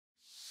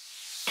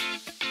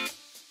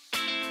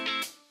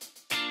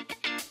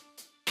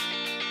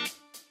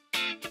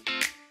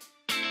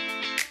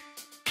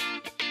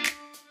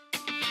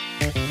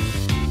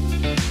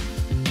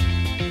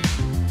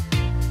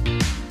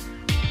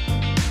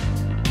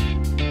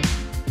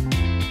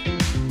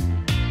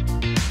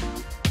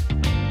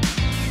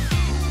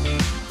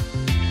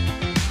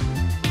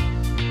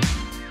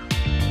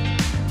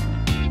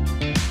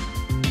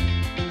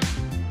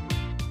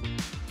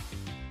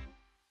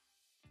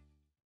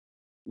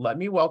let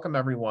me welcome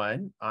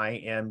everyone. I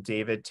am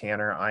David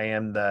Tanner. I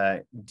am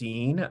the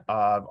Dean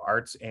of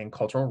Arts and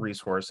Cultural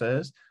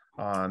Resources.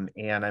 And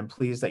I'm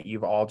pleased that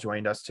you've all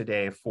joined us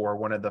today for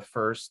one of the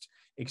first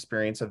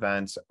experience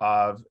events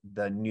of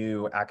the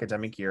new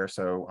academic year.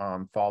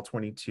 So fall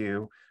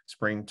 22,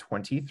 spring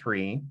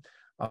 23.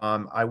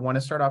 I want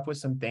to start off with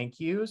some thank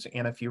yous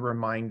and a few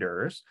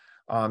reminders.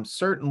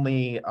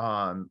 Certainly,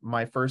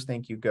 my first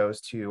thank you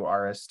goes to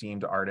our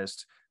esteemed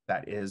artist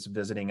that is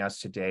visiting us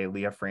today,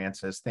 Leah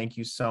Frances. Thank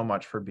you so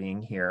much for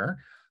being here.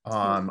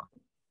 We're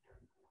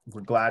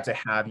glad to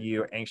have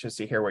you, anxious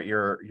to hear what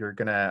you're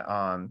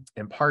gonna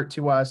impart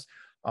to us.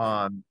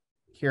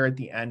 Here at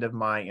the end of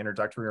my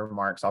introductory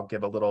remarks, I'll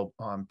give a little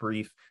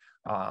brief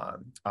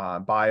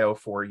bio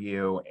for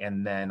you,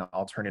 and then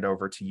I'll turn it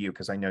over to you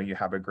because I know you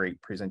have a great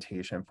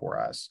presentation for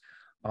us.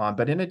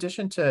 But in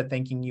addition to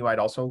thanking you, I'd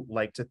also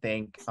like to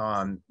thank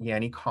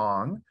Yanni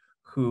Kong,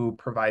 who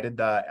provided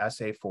the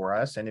essay for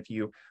us. And if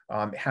you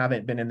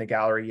haven't been in the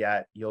gallery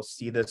yet, you'll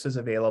see this is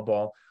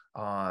available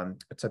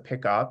to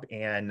pick up.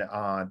 And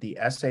the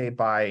essay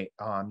by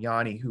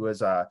Yanni, who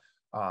is a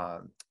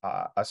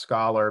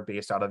scholar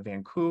based out of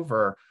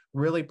Vancouver,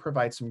 really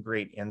provides some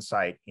great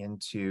insight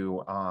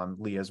into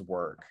Leah's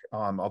work,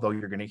 although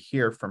you're going to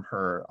hear from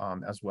her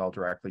as well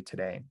directly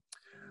today.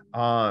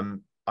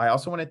 I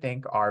also want to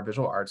thank our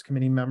Visual Arts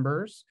Committee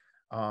members,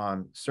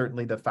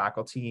 certainly the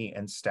faculty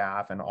and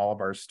staff and all of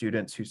our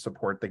students who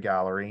support the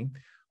gallery.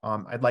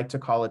 I'd like to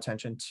call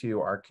attention to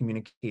our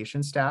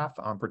communication staff,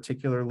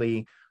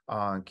 particularly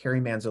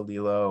Carrie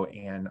Manzolillo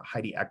and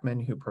Heidi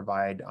Ekman, who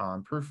provide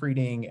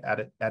proofreading,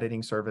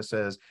 editing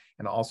services,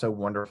 and also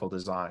wonderful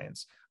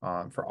designs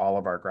for all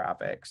of our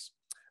graphics.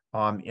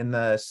 In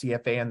the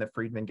CFA and the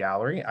Freedman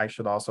Gallery, I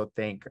should also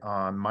thank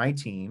my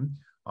team.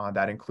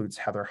 That includes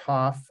Heather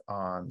Hoff,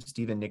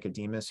 Stephen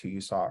Nicodemus, who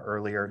you saw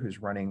earlier, who's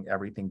running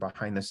everything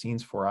behind the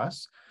scenes for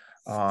us.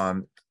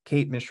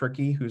 Kate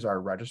Mishricki, who's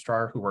our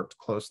registrar, who worked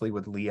closely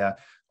with Leah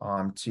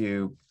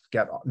to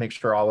make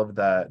sure all of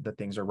the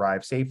things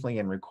arrive safely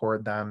and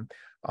record them.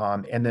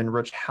 And then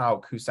Rich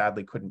Hauk, who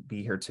sadly couldn't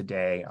be here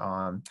today,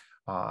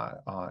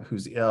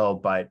 who's ill,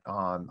 but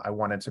I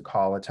wanted to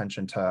call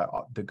attention to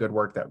the good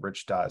work that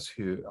Rich does,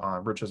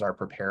 Rich is our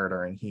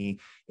preparator, and he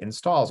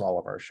installs all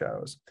of our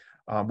shows.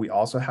 We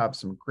also have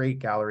some great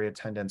gallery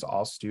attendants,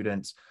 all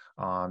students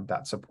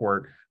that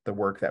support the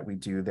work that we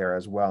do there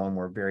as well, and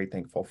we're very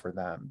thankful for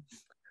them.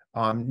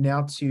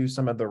 Now to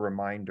some of the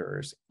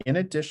reminders. In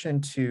addition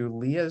to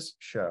Leah's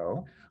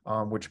show,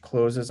 which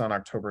closes on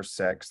October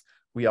 6th,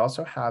 we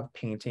also have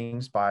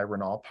paintings by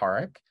Renal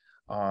Parekh,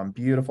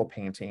 beautiful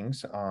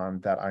paintings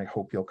that I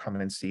hope you'll come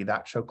and see.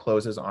 That show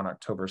closes on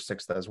October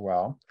 6th as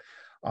well.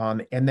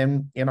 And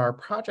then in our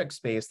project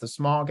space, the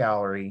small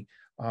gallery,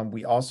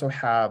 we also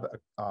have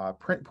a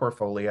print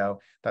portfolio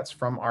that's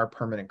from our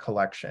permanent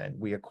collection.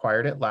 We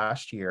acquired it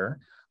last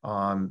year.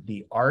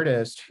 The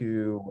artist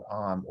who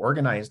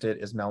organized it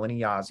is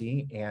Melanie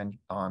Yazzie, and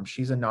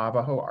she's a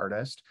Navajo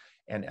artist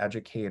and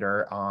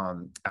educator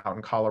out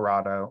in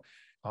Colorado.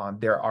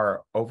 There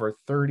are over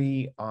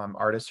 30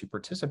 artists who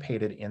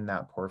participated in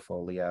that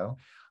portfolio,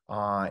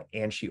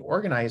 and she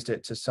organized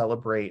it to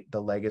celebrate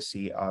the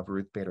legacy of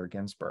Ruth Bader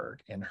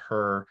Ginsburg, and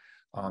her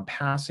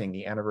passing.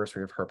 The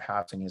anniversary of her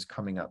passing is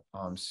coming up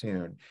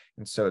soon.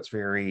 And so it's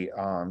very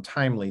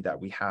timely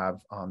that we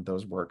have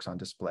those works on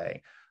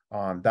display.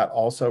 That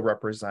also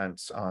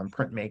represents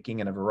printmaking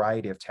and a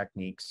variety of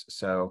techniques.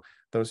 So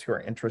those who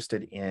are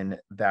interested in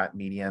that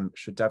medium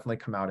should definitely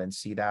come out and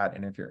see that.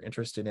 And if you're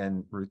interested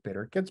in Ruth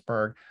Bader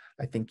Ginsburg,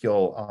 I think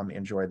you'll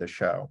enjoy the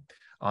show.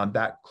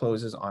 That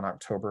closes on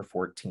October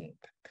 14th.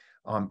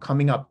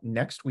 Coming up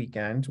next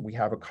weekend, we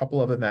have a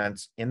couple of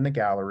events in the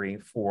gallery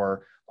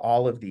for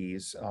all of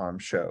these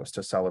shows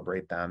to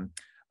celebrate them.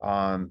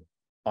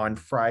 On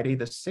Friday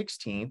the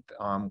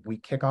 16th, we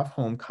kick off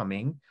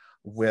Homecoming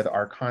with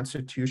our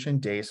Constitution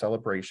Day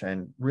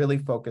celebration, really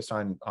focused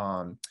on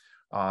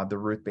the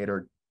Ruth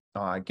Bader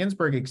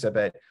Ginsburg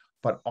exhibit,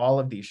 but all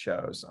of these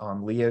shows,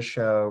 Leah's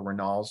show,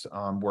 Renal's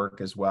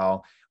work as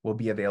well, will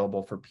be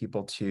available for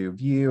people to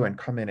view and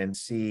come in and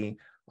see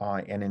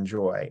and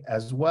enjoy.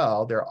 As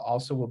well, there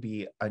also will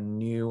be a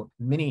new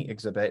mini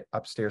exhibit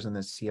upstairs in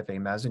the CFA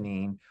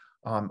mezzanine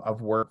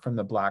of work from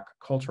the Black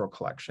Cultural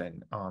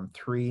Collection.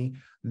 3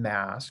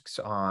 masks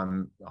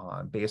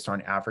based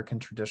on African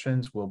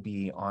traditions will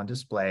be on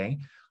display.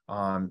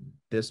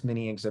 This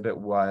mini exhibit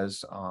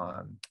was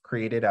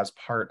created as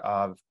part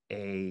of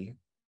a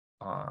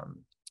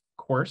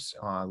course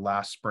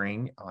last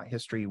spring,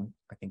 History,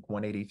 I think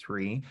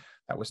 183,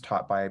 that was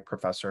taught by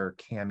Professor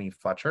Cami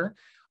Fletcher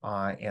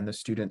and the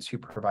students who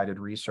provided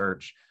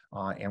research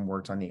and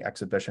worked on the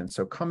exhibition.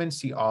 So come and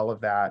see all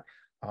of that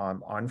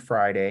on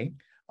Friday.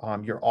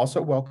 You're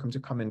also welcome to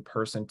come in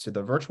person to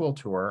the virtual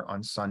tour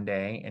on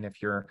Sunday. And if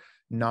you're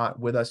not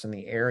with us in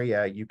the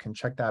area, you can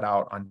check that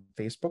out on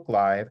Facebook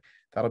Live.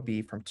 That'll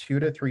be from 2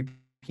 to 3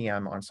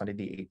 p.m. on Sunday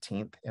the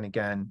 18th. And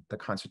again, the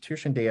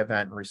Constitution Day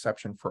event and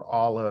reception for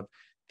all of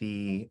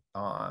the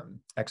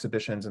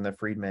exhibitions in the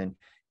Freedman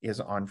is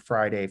on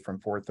Friday from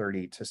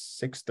 4:30 to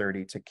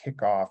 6:30 to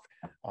kick off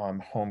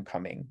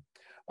homecoming.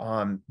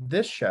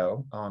 This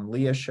show,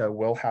 Leah's show,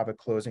 will have a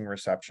closing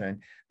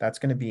reception. That's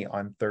going to be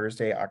on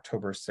Thursday,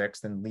 October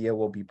 6th, and Leah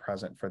will be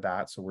present for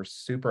that. So we're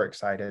super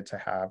excited to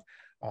have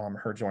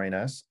her join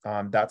us.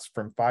 That's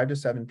from 5 to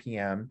 7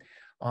 p.m.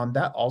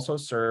 That also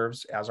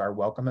serves as our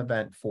welcome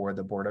event for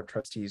the Board of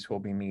Trustees who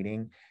will be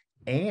meeting,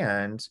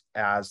 and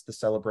as the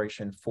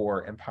celebration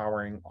for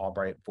empowering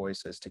Albright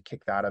voices to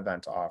kick that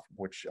event off,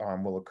 which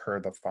will occur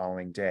the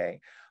following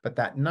day. But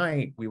that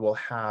night, we will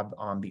have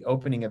the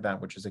opening event,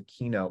 which is a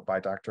keynote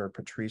by Dr.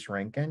 Patrice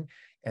Rankin,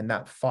 and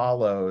that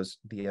follows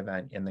the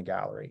event in the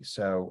gallery.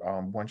 So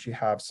once you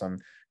have some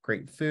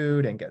great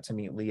food and get to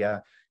meet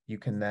Leah, you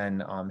can then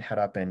head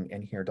up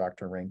and hear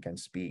Dr. Rankin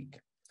speak.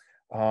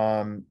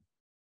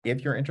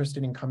 If you're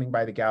interested in coming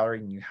by the gallery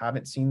and you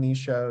haven't seen these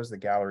shows, the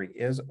gallery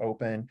is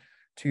open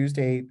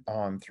Tuesday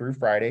through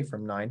Friday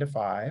from 9 to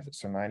 5,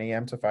 so 9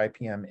 a.m. to 5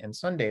 p.m. and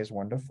Sundays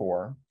 1 to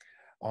 4.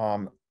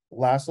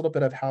 Last little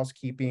bit of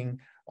housekeeping.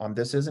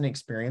 This is an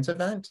experience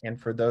event,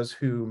 and for those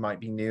who might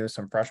be new,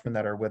 some freshmen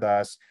that are with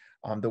us,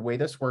 the way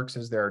this works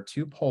is there are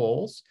 2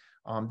 polls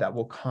that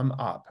will come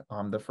up.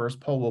 The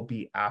first poll will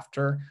be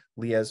after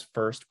Leah's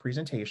first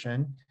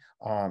presentation,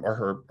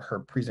 or her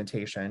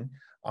presentation,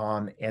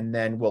 and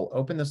then we'll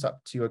open this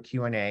up to a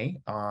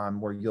Q&A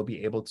where you'll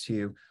be able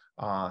to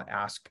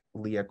ask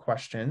Leah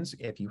questions.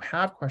 If you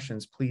have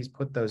questions, please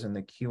put those in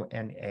the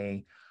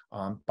Q&A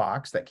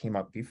box that came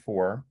up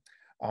before.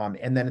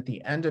 And then at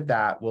the end of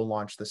that, we'll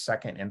launch the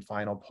second and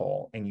final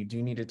poll. And you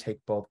do need to take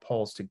both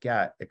polls to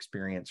get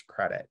experience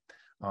credit.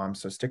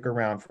 So stick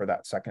around for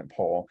that second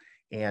poll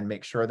and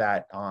make sure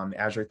that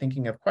as you're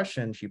thinking of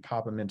questions, you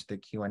pop them into the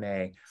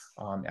Q&A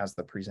as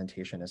the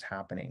presentation is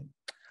happening.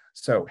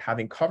 So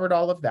having covered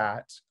all of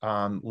that,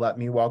 let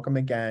me welcome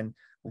again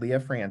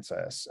Leah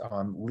Frances.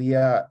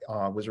 Leah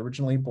was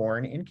originally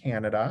born in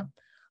Canada.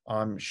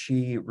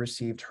 She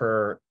received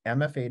her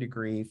MFA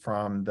degree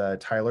from the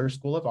Tyler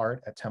School of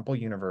Art at Temple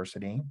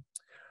University.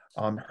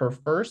 Her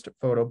first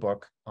photo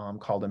book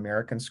called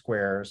American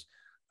Squares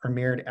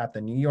premiered at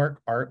the New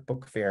York Art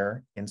Book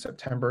Fair in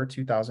September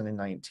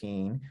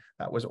 2019.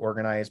 That was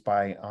organized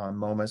by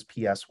MoMA's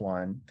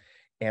PS1.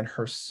 And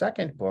her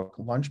second book,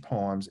 Lunch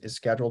Poems, is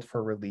scheduled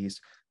for release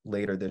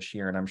later this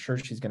year. And I'm sure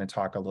she's going to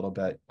talk a little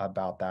bit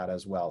about that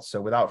as well. So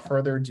without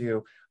further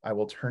ado, I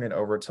will turn it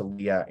over to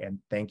Leah, and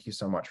thank you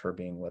so much for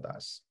being with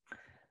us.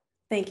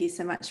 Thank you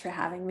so much for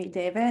having me,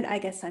 David. I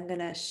guess I'm going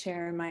to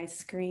share my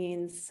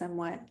screen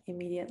somewhat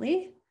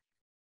immediately.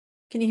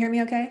 Can you hear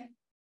me okay?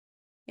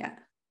 Yeah.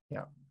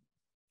 Yeah.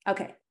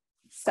 Okay.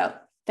 So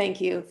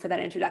thank you for that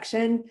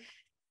introduction.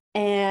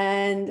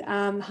 And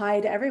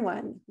hi to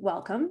everyone.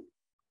 Welcome.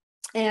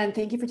 And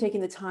thank you for taking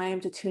the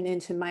time to tune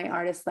into my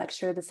artist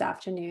lecture this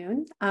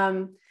afternoon.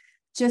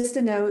 Just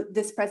a note,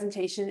 this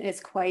presentation is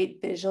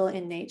quite visual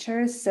in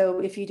nature. So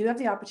if you do have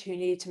the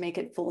opportunity to make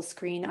it full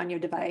screen on your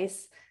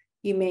device,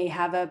 you may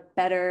have a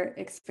better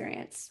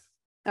experience.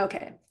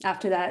 Okay,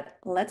 after that,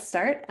 let's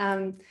start.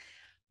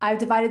 I've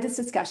divided this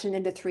discussion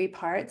into 3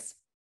 parts.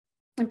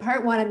 In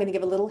part 1, I'm going to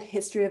give a little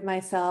history of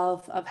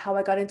myself, of how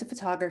I got into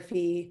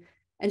photography,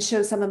 and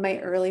show some of my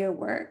earlier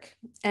work.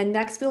 And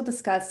next, we'll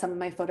discuss some of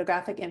my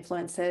photographic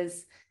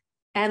influences.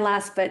 And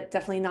last, but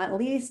definitely not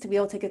least,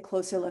 we'll take a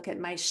closer look at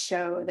my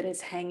show that is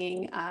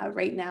hanging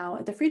right now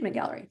at the Freedman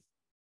Gallery.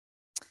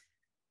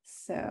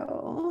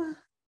 So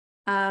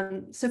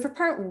for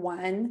part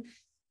 1, in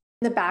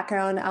the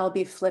background, I'll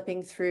be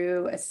flipping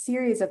through a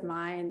series of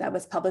mine that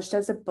was published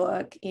as a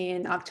book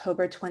in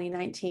October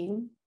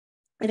 2019.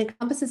 It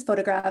encompasses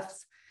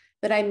photographs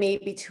that I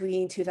made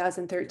between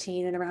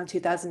 2013 and around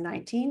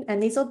 2019.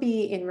 And these will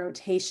be in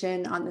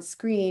rotation on the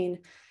screen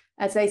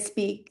as I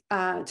speak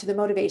to the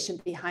motivation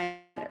behind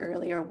that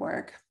earlier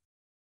work.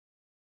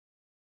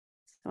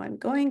 So I'm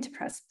going to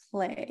press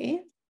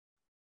play.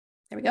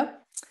 There we go.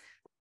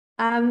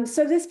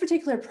 So this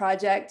particular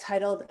project,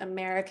 titled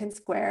American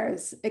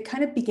Squares, it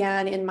kind of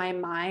began in my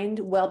mind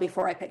well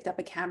before I picked up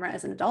a camera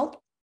as an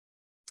adult.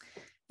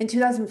 In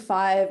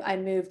 2005, I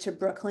moved to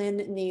Brooklyn,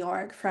 New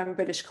York from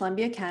British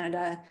Columbia,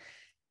 Canada.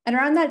 And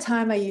around that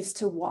time, I used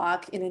to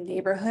walk in a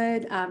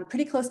neighborhood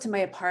pretty close to my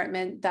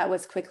apartment that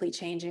was quickly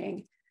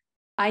changing.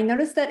 I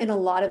noticed that in a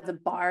lot of the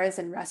bars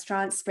and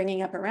restaurants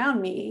springing up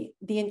around me,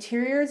 the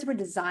interiors were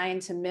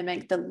designed to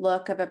mimic the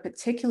look of a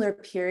particular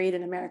period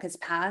in America's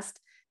past,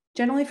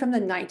 generally from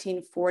the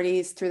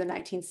 1940s through the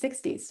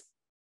 1960s.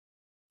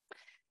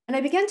 And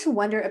I began to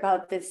wonder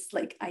about this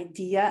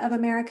idea of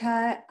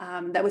America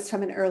that was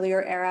from an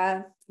earlier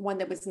era, one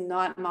that was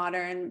not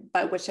modern,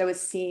 but which I was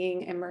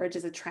seeing emerge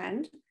as a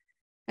trend.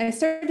 And I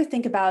started to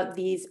think about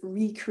these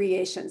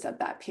recreations of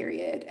that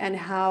period and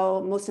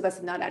how most of us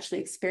have not actually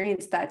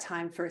experienced that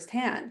time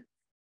firsthand.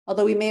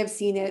 Although we may have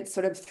seen it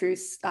sort of through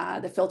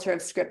the filter of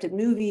scripted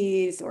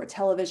movies or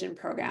television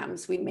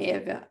programs, we may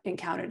have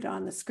encountered it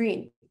on the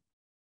screen.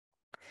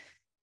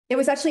 It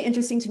was actually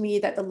interesting to me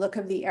that the look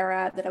of the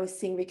era that I was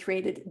seeing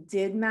recreated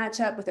did match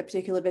up with a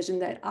particular vision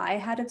that I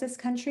had of this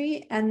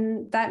country,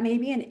 and that may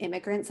be an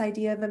immigrant's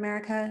idea of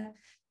America.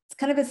 It's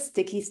kind of a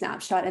sticky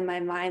snapshot in my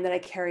mind that I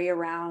carry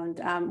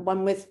around,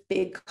 one with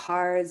big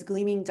cars,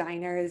 gleaming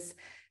diners,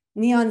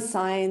 neon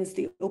signs,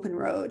 the open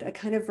road, a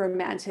kind of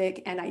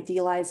romantic and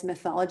idealized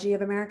mythology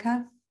of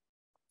America.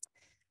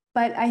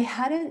 But I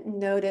hadn't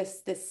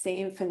noticed the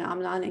same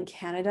phenomenon in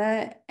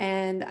Canada,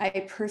 and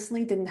I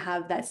personally didn't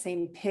have that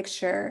same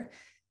picture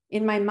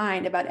in my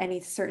mind about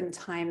any certain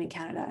time in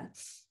Canada.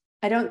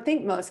 I don't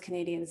think most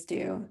Canadians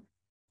do.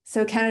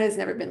 So Canada has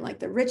never been like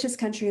the richest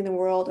country in the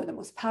world or the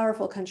most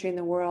powerful country in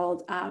the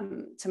world.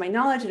 To my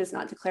knowledge, it has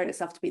not declared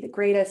itself to be the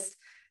greatest.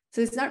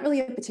 So it's not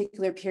really a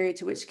particular period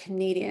to which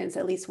Canadians,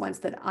 at least ones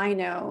that I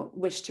know,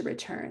 wish to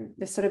return.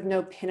 There's sort of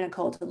no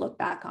pinnacle to look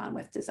back on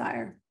with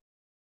desire.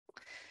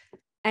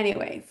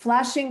 Anyway,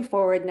 flashing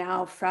forward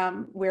now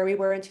from where we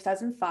were in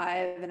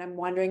 2005, and I'm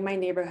wandering my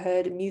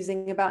neighborhood,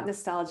 musing about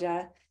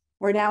nostalgia.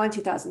 We're now in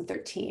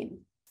 2013.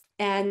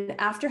 And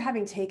after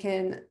having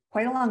taken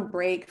quite a long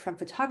break from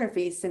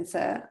photography since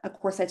a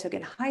course I took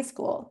in high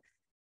school,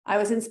 I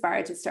was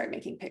inspired to start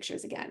making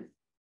pictures again.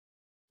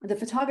 The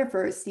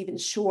photographer, Stephen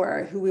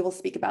Shore, who we will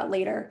speak about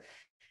later,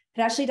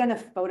 had actually done a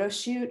photo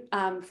shoot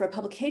for a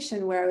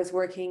publication where I was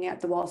working at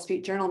the Wall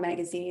Street Journal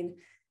magazine.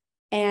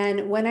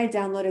 And when I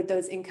downloaded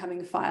those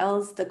incoming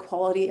files, the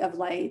quality of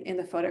light in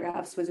the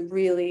photographs was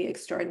really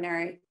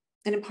extraordinary.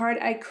 And in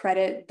part, I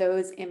credit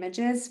those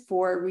images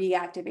for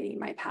reactivating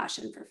my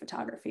passion for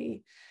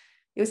photography.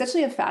 It was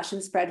actually a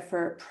fashion spread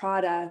for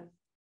Prada.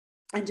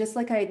 And just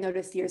like I had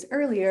noticed years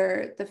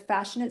earlier, the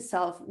fashion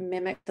itself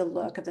mimicked the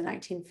look of the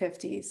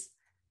 1950s.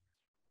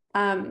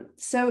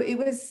 So it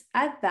was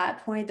at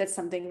that point that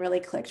something really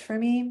clicked for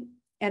me.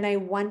 And I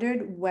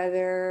wondered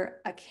whether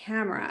a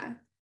camera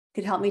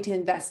could help me to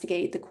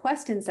investigate the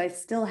questions I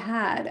still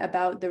had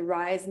about the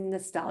rise in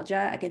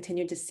nostalgia I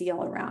continued to see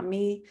all around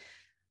me,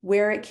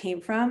 where it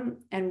came from,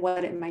 and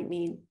what it might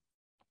mean.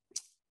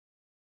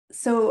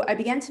 So I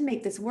began to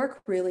make this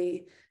work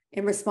really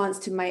in response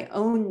to my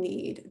own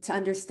need to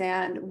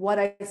understand what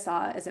I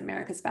saw as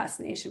America's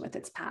fascination with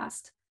its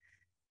past.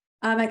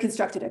 I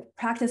constructed a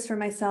practice for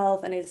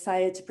myself, and I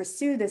decided to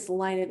pursue this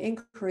line of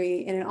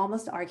inquiry in an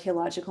almost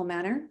archaeological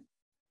manner.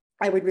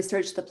 I would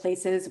research the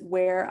places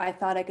where I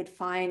thought I could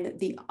find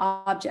the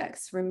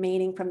objects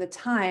remaining from the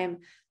time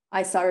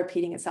I saw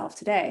repeating itself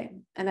today,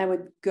 and I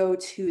would go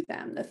to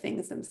them, the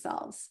things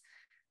themselves.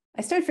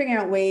 I started figuring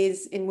out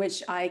ways in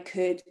which I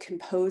could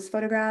compose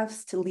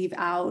photographs to leave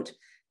out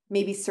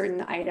maybe certain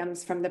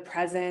items from the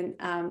present,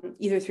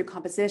 either through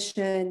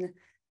composition,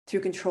 through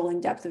controlling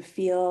depth of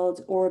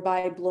field, or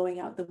by blowing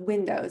out the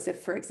windows if,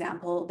 for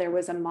example, there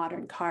was a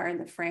modern car in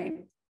the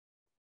frame.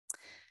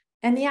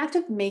 And the act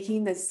of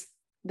making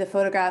the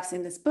photographs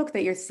in this book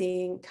that you're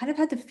seeing kind of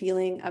had the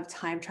feeling of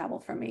time travel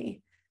for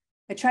me.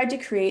 I tried to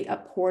create a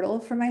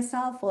portal for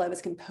myself while I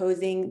was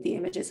composing the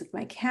images with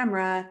my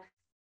camera,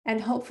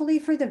 and hopefully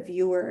for the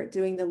viewer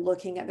doing the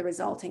looking at the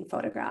resulting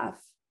photograph.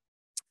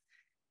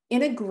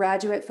 In a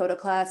graduate photo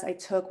class I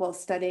took while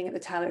studying at the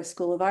Tyler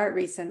School of Art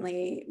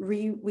recently,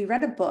 we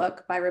read a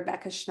book by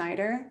Rebecca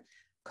Schneider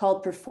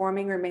called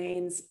Performing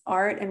Remains: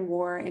 Art and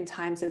War in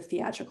Times of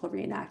Theatrical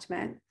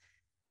Reenactment.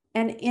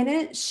 And in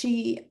it,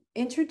 she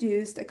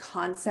introduced a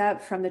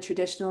concept from the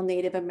traditional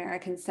Native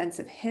American sense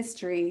of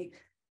history,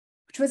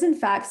 which was in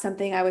fact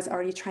something I was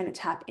already trying to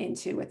tap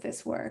into with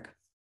this work.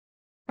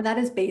 And that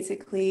is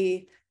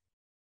basically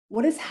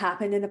what has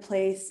happened in a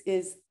place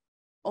is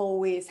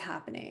always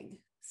happening.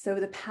 So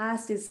the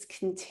past is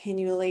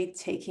continually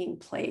taking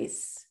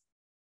place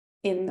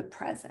in the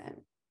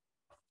present.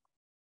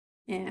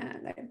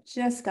 And I've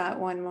just got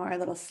one more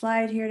little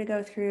slide here to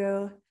go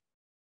through.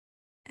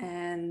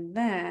 And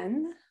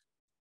then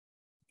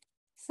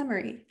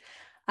summary.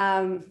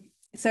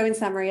 So in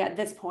summary, at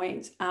this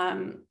point,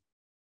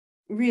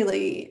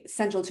 really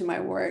central to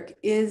my work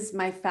is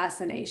my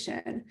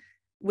fascination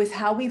with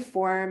how we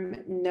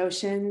form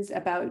notions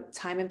about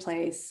time and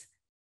place,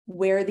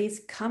 where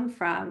these come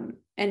from,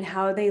 and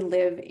how they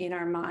live in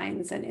our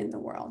minds and in the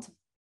world.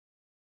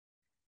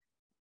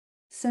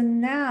 So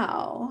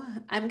now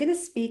I'm going to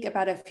speak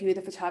about a few of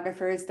the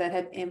photographers that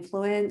have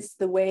influenced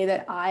the way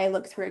that I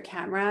look through a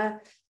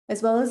camera,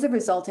 as well as the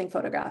resulting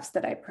photographs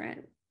that I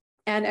print.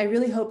 And I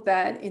really hope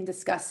that in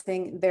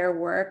discussing their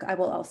work, I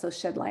will also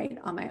shed light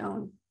on my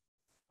own.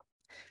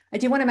 I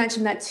do want to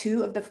mention that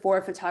 2 of the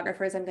 4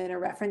 photographers I'm going to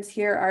reference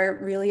here are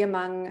really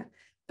among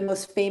the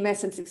most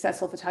famous and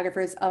successful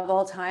photographers of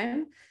all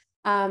time.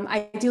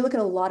 I do look at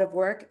a lot of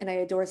work, and I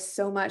adore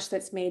so much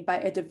that's made by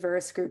a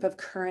diverse group of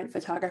current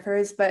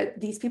photographers,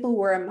 but these people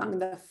were among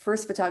the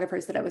first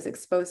photographers that I was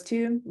exposed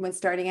to when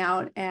starting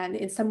out, and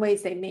in some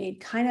ways they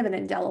made kind of an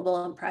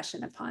indelible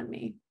impression upon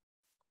me.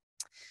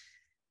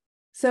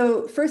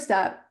 So first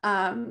up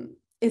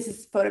is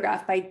this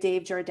photograph by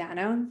Dave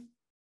Giordano.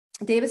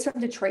 Dave is from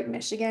Detroit,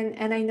 Michigan,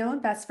 and I know him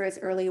best for his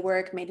early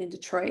work made in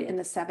Detroit in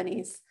the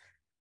 70s.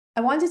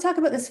 I wanted to talk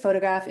about this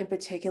photograph in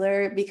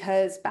particular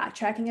because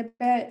backtracking a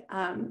bit,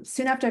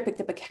 soon after I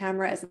picked up a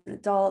camera as an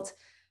adult,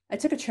 I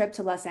took a trip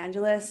to Los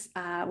Angeles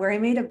where I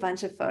made a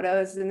bunch of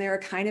photos, and they were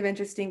kind of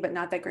interesting, but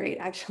not that great,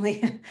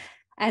 actually.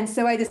 And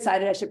so I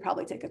decided I should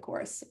probably take a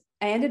course.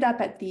 I ended up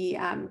at the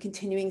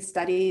continuing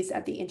studies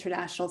at the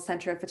International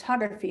Center of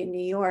Photography in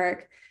New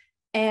York.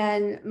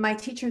 And my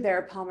teacher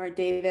there, Palmer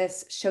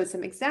Davis, showed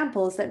some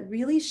examples that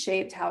really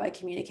shaped how I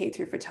communicate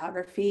through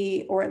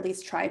photography, or at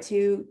least try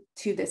to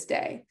this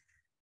day.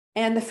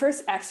 And the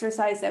first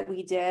exercise that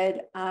we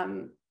did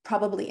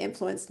probably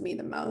influenced me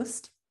the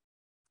most.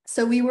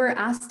 So we were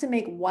asked to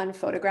make one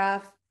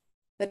photograph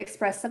that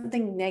expressed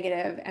something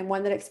negative and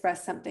one that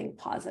expressed something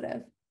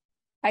positive.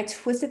 I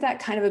twisted that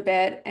kind of a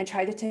bit and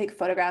tried to take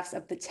photographs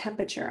of the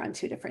temperature on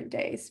 2 different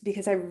days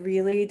because I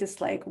really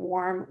dislike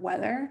warm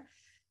weather.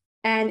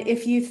 And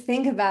if you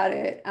think about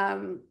it,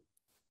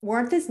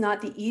 warmth is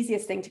not the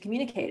easiest thing to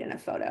communicate in a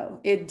photo.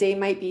 A day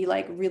might be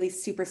like really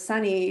super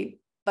sunny,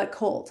 but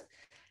cold.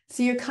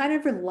 So you're kind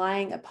of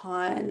relying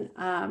upon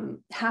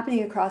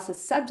happening across a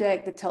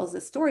subject that tells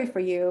a story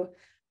for you,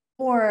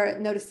 or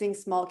noticing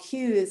small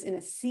cues in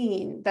a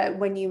scene that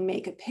when you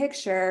make a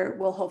picture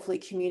will hopefully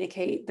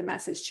communicate the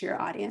message to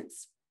your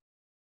audience.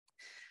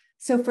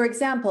 So for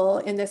example,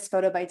 in this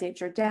photo by Dave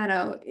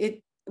Giordano,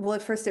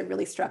 at first it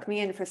really struck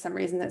me, and for some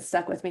reason that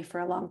stuck with me for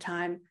a long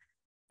time.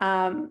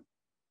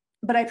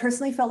 But I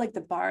personally felt like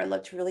the bar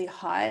looked really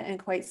hot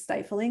and quite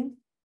stifling.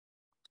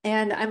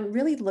 And I'm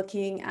really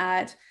looking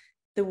at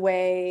the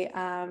way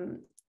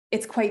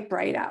it's quite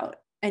bright out,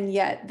 and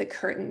yet the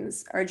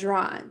curtains are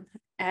drawn.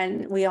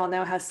 And we all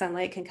know how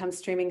sunlight can come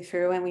streaming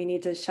through and we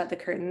need to shut the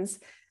curtains.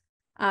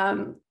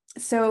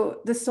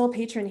 So the sole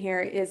patron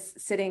here is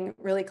sitting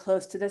really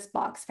close to this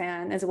box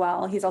fan as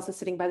well. He's also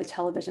sitting by the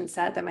television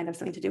set. That might have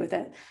something to do with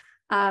it.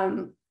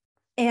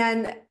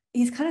 And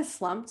he's kind of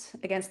slumped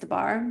against the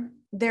bar.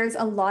 There's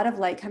a lot of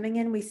light coming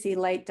in. We see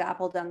light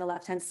dappled on the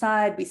left-hand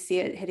side. We see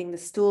it hitting the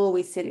stool.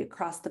 We see it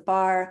across the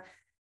bar.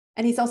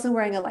 And he's also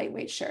wearing a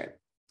lightweight shirt.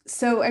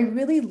 So I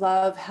really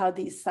love how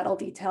these subtle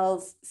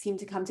details seem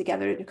to come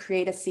together to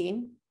create a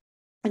scene.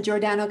 And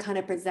Giordano kind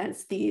of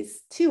presents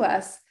these to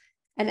us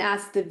and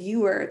asks the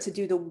viewer to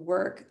do the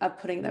work of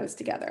putting those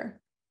together.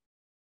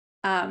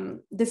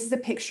 This is a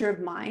picture of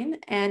mine,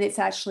 and it's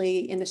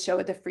actually in the show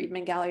at the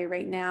Freedman Gallery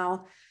right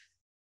now.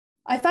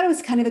 I thought it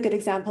was kind of a good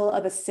example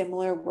of a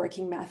similar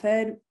working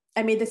method.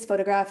 I made this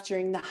photograph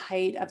during the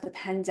height of the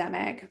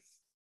pandemic.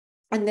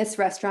 And this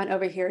restaurant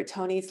over here,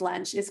 Tony's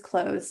Lunch, is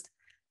closed.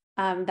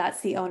 That's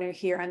the owner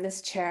here on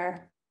this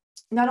chair.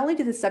 Not only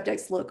do the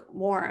subjects look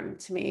warm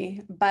to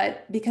me,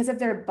 but because of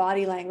their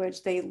body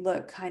language, they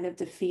look kind of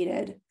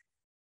defeated.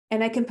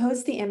 And I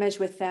composed the image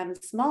with them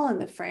small in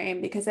the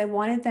frame because I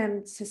wanted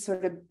them to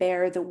sort of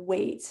bear the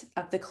weight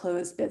of the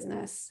closed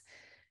business.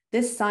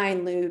 This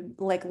sign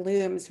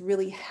looms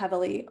really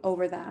heavily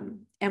over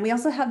them. And we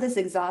also have this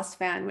exhaust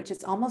fan, which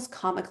is almost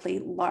comically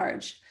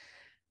large.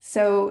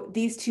 So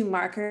these two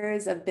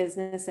markers of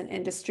business and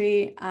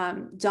industry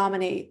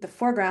dominate the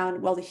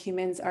foreground while the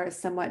humans are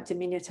somewhat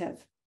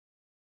diminutive.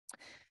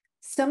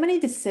 So many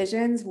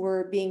decisions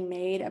were being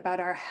made about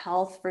our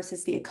health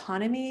versus the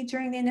economy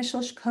during the initial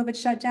COVID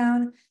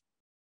shutdown.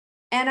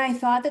 And I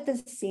thought that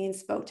this scene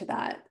spoke to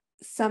that.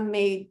 Some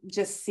may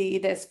just see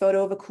this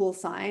photo of a cool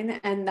sign,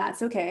 and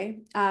that's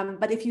okay.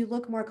 But if you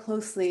look more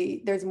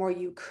closely, there's more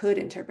you could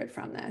interpret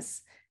from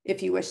this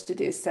if you wish to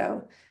do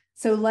so.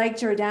 So like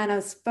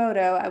Giordano's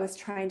photo, I was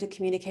trying to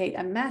communicate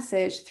a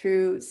message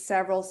through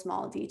several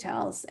small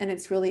details, and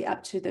it's really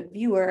up to the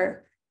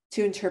viewer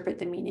to interpret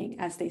the meaning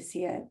as they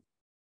see it.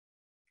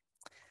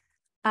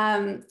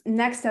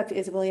 Next up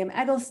is William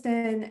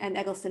Eggleston, and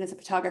Eggleston is a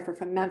photographer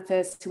from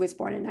Memphis who was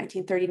born in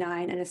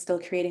 1939 and is still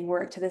creating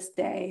work to this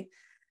day.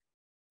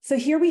 So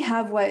here we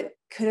have what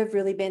could have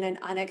really been an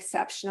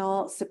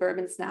unexceptional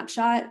suburban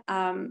snapshot,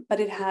 but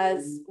it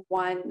has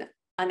one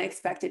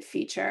unexpected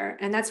feature,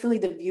 and that's really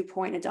the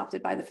viewpoint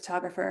adopted by the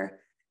photographer.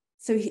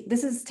 So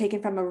this is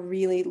taken from a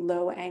really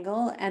low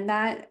angle, and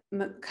that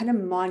kind of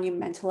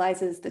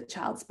monumentalizes the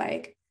child's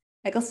bike.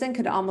 Eggleston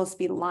could almost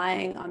be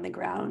lying on the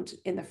ground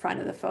in the front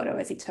of the photo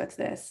as he took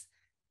this.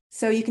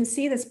 So you can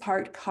see this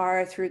parked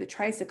car through the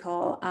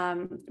tricycle,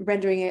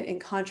 rendering it in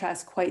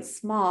contrast quite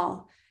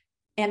small.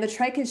 And the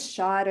trike is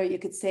shot, or you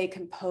could say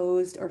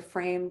composed or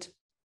framed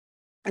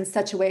in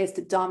such a way as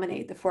to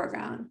dominate the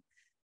foreground.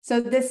 So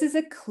this is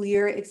a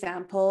clear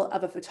example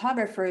of a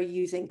photographer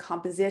using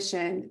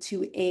composition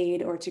to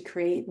aid or to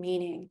create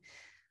meaning.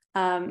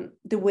 The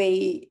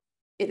way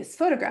it is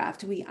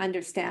photographed, we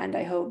understand,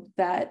 I hope,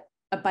 that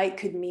a bike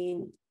could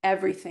mean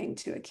everything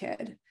to a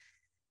kid.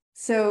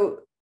 So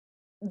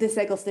this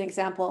Eggleston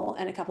example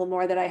and a couple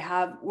more that I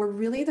have were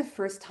really the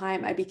first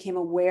time I became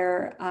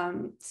aware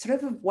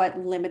sort of what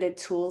limited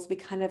tools we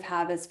kind of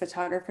have as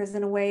photographers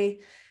in a way,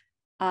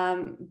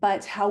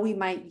 but how we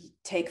might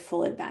take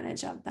full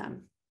advantage of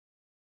them.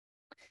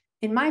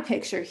 In my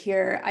picture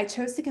here, I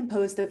chose to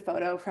compose the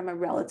photo from a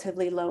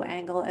relatively low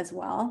angle as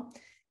well.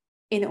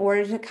 in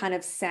order to kind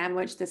of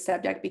sandwich the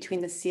subject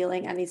between the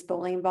ceiling and these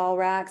bowling ball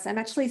racks, I'm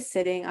actually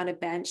sitting on a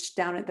bench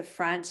down at the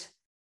front.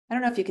 I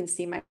don't know if you can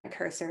see my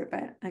cursor,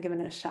 but I'll give it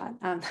a shot.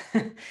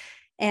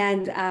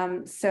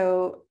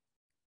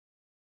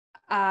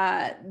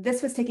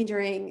 This was taken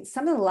during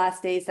some of the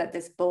last days that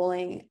this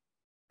bowling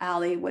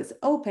alley was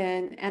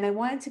open, and I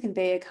wanted to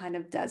convey a kind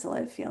of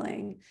desolate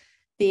feeling.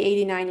 The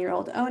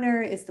 89-year-old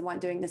owner is the one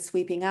doing the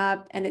sweeping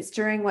up, and it's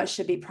during what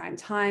should be prime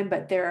time,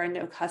 but there are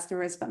no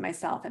customers but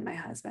myself and my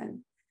husband.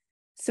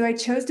 So I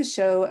chose to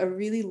show a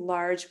really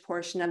large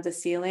portion of the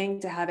ceiling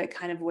to have it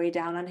kind of weigh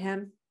down on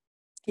him.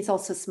 He's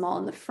also small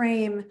in the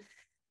frame.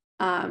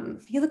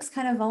 He looks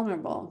kind of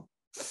vulnerable.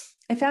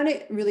 I found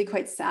it really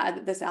quite sad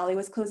that this alley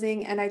was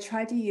closing, and I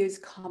tried to use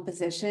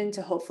composition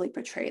to hopefully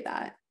portray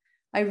that.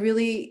 I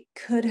really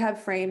could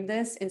have framed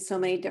this in so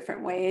many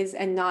different ways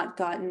and not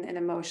gotten an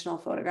emotional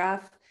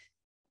photograph.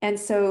 And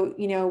so,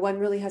 one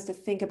really has to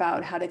think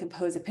about how to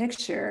compose a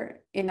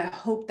picture in the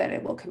hope that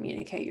it will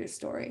communicate your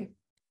story.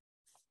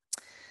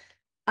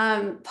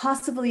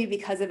 Possibly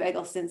because of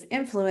Eggleston's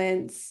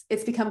influence,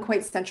 it's become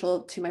quite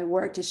central to my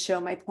work to show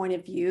my point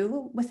of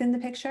view within the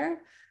picture.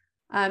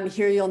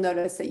 Here you'll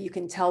notice that you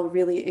can tell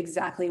really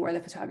exactly where the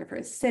photographer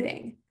is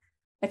sitting.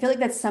 I feel like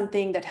that's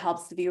something that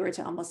helps the viewer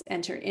to almost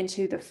enter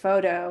into the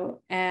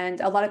photo.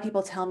 And a lot of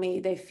people tell me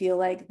they feel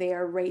like they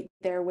are right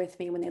there with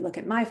me when they look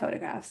at my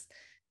photographs.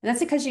 And that's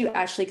because you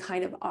actually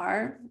kind of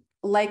are.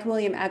 Like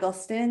William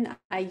Eggleston,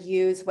 I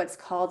use what's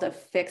called a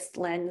fixed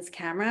lens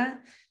camera.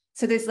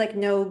 So there's like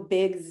no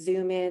big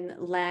zoom in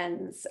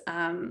lens.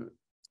 I'm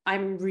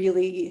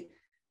really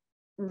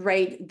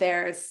right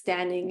there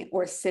standing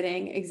or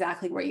sitting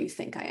exactly where you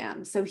think I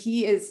am. So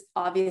he is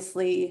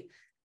obviously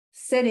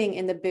sitting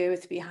in the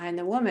booth behind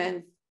the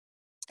woman.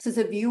 So as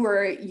a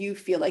viewer, you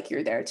feel like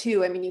you're there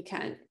too. I mean, you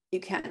can't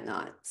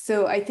not.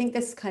 So I think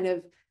this kind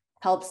of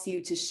helps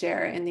you to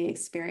share in the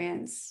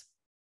experience.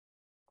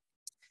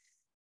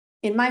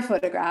 In my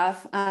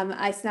photograph,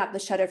 I snapped the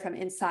shutter from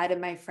inside of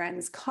my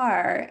friend's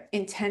car,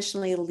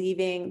 intentionally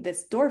leaving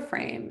this door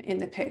frame in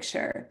the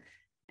picture.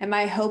 And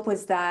my hope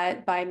was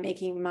that by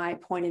making my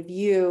point of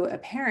view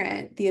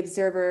apparent, the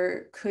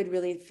observer could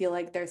really feel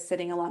like they're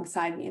sitting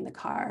alongside me in the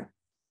car.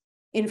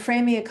 In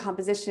framing a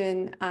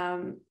composition,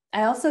 I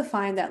also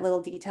find that little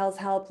details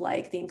help,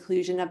 like the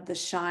inclusion of the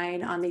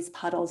shine on these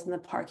puddles in the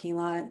parking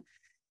lot.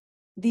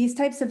 These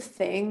types of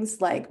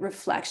things like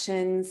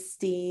reflections,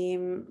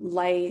 steam,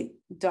 light,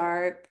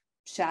 dark,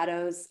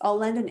 shadows, all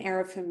lend an air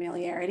of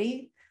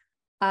familiarity,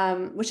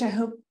 which I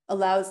hope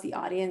allows the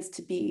audience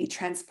to be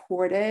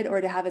transported or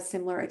to have a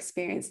similar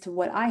experience to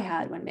what I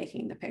had when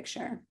making the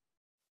picture.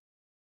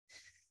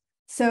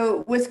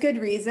 So with good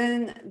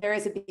reason, there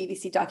is a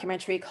BBC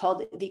documentary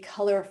called The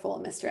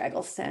Colorful Mr.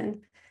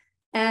 Eggleston.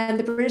 And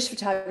the British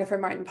photographer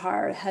Martin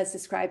Parr has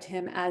described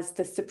him as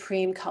the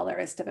supreme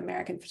colorist of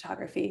American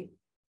photography.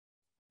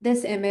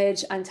 This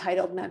image,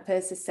 untitled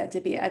Memphis, is said to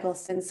be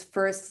Eggleston's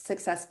first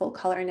successful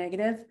color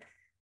negative.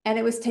 And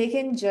it was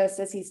taken just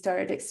as he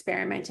started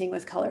experimenting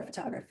with color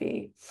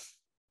photography.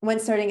 When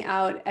starting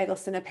out,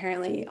 Eggleston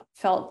apparently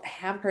felt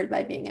hampered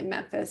by being in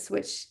Memphis,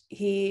 which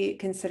he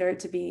considered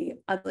to be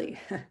ugly.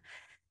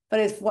 But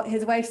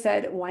his wife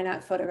said, why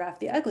not photograph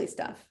the ugly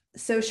stuff?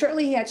 So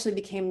shortly, he actually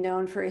became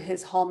known for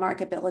his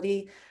hallmark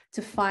ability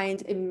to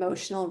find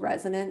emotional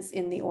resonance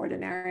in the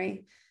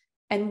ordinary.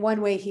 And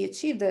one way he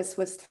achieved this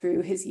was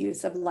through his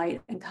use of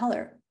light and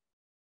color.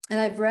 And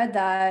I've read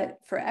that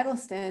for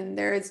Eggleston,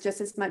 there is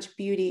just as much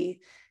beauty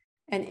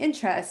and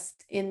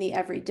interest in the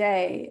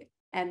everyday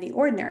and the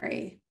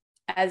ordinary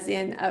as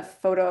in a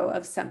photo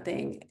of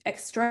something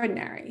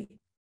extraordinary.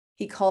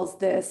 He calls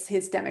this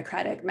his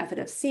democratic method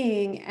of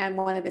seeing, and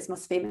one of his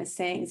most famous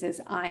sayings is,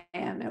 I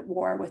am at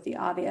war with the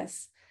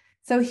obvious.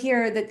 So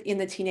here in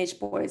the teenage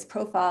boy's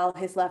profile,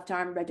 his left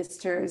arm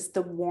registers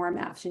the warm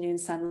afternoon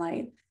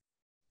sunlight,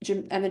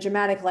 and the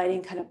dramatic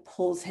lighting kind of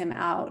pulls him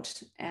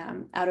out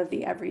of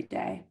the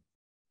everyday.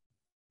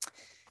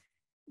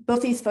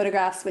 Both these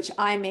photographs, which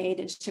I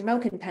made in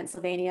Shamokin,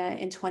 Pennsylvania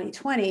in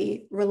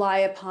 2020, rely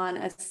upon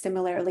a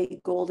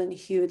similarly golden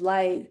hued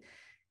light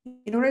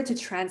in order to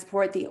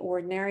transport the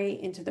ordinary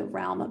into the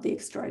realm of the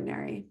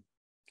extraordinary.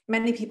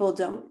 Many people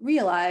don't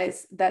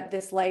realize that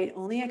this light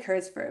only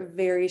occurs for a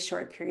very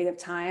short period of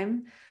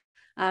time,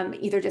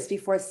 either just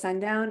before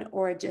sundown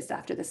or just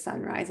after the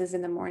sun rises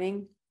in the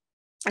morning,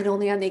 and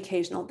only on the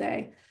occasional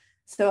day.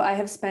 So I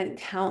have spent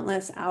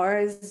countless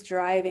hours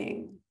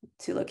driving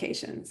to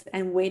locations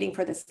and waiting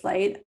for this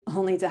light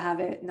only to have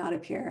it not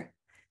appear.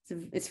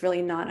 It's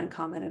really not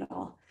uncommon at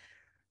all.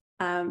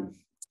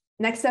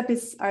 Next up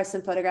are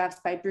some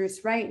photographs by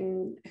Bruce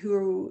Wrighton,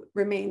 who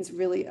remains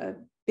really a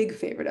big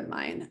favorite of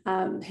mine.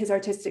 His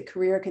artistic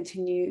career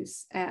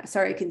consists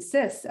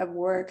of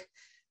work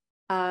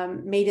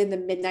made in the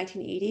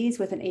mid-1980s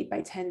with an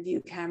 8x10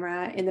 view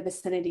camera in the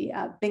vicinity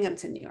of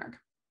Binghamton, New York.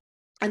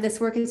 And this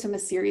work is from a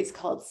series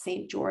called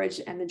St.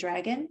 George and the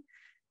Dragon.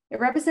 It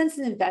represents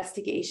an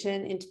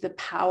investigation into the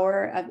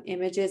power of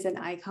images and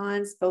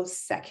icons, both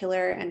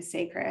secular and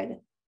sacred.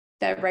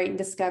 that Wrighton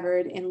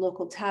discovered in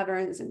local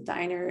taverns and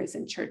diners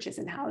and churches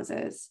and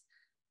houses.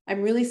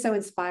 I'm really so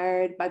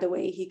inspired by the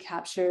way he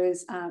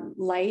captures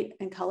light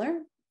and color.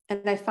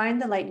 And I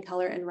find the light and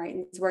color in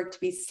Wrighton's work to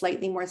be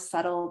slightly more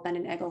subtle than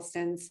in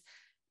Eggleston's,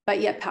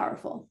 but yet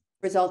powerful,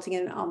 resulting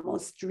in an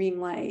almost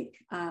dreamlike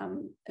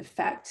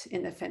effect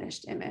in the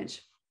finished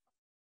image.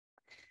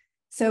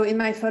 So in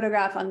my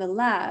photograph on the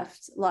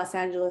left, Los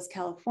Angeles,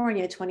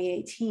 California,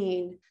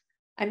 2018,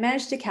 I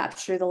managed to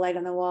capture the light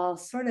on the wall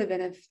sort of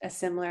in a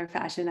similar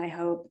fashion, I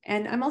hope.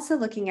 And I'm also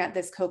looking at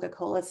this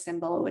Coca-Cola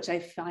symbol, which I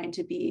find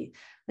to be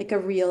like a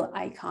real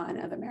icon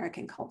of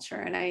American culture.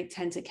 And I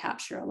tend to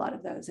capture a lot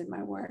of those in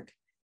my work.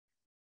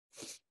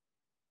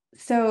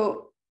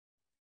 So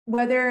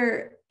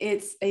whether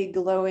it's a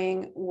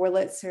glowing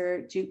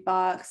Wurlitzer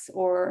jukebox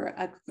or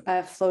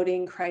a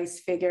floating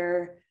Christ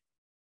figure,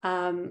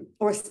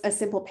 or a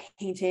simple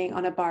painting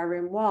on a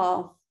barroom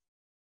wall,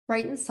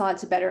 Wrighton sought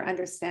to better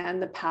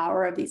understand the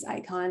power of these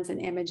icons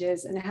and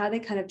images and how they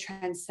kind of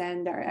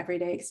transcend our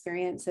everyday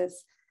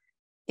experiences.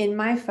 In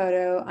my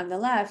photo on the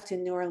left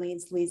in New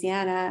Orleans,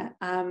 Louisiana,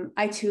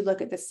 I too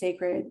look at the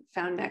sacred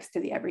found next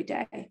to the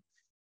everyday.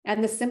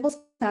 And the symbols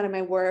found in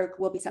my work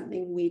will be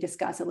something we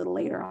discuss a little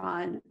later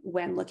on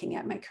when looking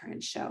at my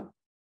current show.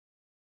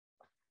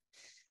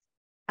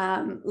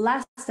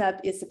 Last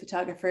up is the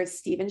photographer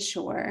Stephen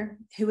Shore,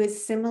 who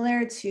is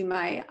similar to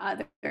my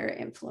other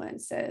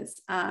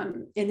influences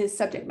in his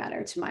subject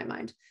matter, to my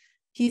mind.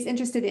 He's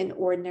interested in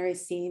ordinary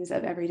scenes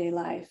of everyday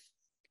life.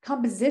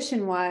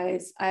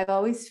 Composition-wise, I've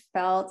always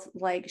felt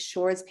like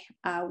Shore's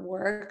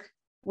work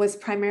was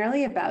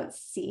primarily about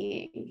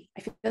seeing.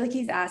 I feel like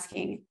he's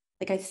asking,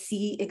 like, I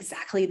see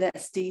exactly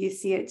this. Do you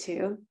see it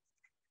too?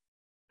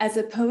 As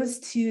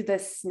opposed to the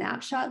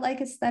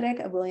snapshot-like aesthetic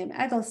of William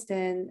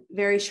Eggleston,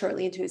 very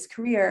shortly into his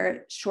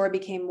career, Shore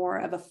became more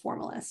of a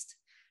formalist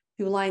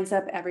who lines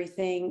up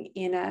everything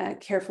in a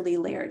carefully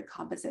layered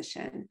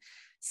composition.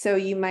 So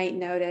you might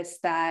notice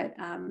that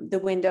the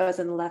windows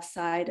on the left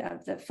side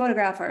of the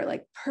photograph are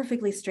like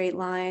perfectly straight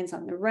lines.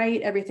 On the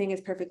right, everything is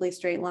perfectly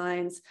straight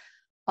lines.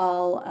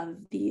 All of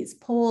these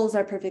poles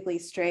are perfectly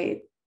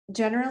straight.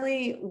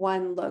 Generally,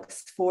 one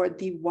looks for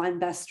the one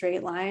best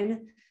straight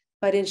line,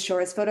 but in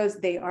Shore's photos,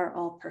 they are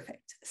all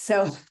perfect.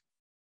 So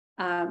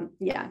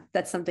yeah,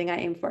 that's something I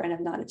aim for and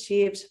have not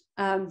achieved.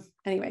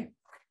 Anyway,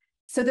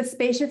 so the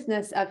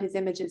spaciousness of his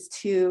images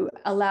to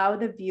allow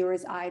the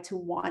viewer's eye to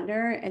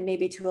wander and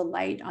maybe to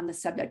alight on the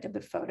subject of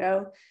the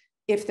photo,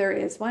 if there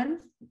is one,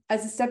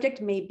 as the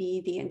subject may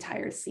be the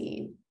entire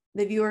scene.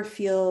 The viewer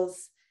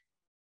feels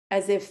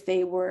as if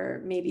they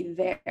were maybe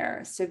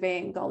there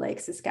surveying Gull Lake,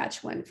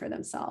 Saskatchewan for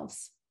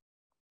themselves.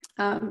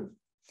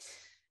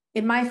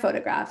 In my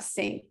photograph,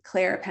 St.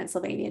 Clair,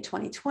 Pennsylvania,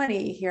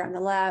 2020, here on the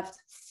left,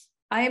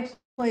 I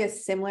employ a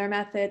similar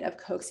method of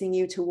coaxing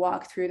you to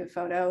walk through the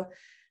photo.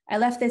 I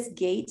left this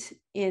gate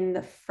in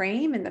the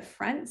frame in the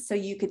front so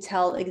you could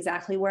tell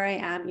exactly where I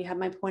am. You have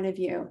my point of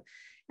view.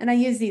 And I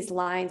use these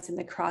lines in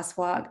the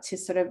crosswalk to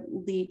sort of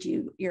lead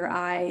your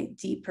eye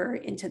deeper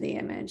into the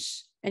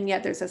image. And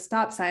yet there's a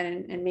stop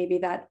sign, and maybe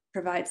that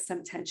provides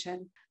some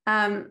tension.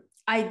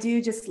 I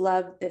do just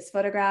love this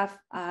photograph,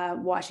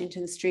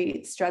 Washington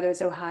Street,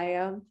 Struthers,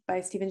 Ohio,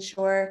 by Stephen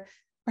Shore,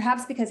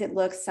 perhaps because it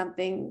looks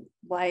something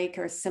like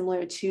or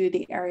similar to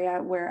the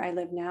area where I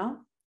live now.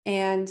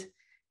 And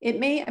it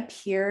may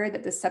appear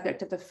that the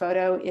subject of the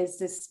photo is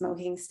this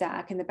smoking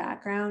stack in the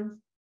background,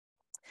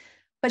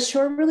 but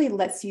Shore really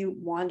lets you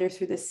wander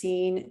through the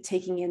scene,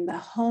 taking in the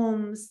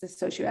homes, the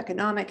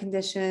socioeconomic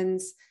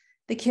conditions,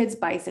 the kids'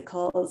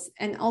 bicycles,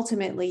 and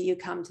ultimately you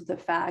come to the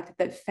fact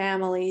that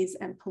families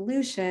and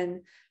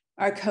pollution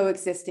are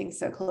coexisting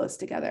so close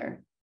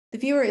together. The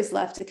viewer is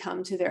left to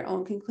come to their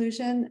own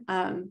conclusion.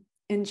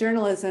 In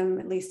journalism,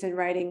 at least in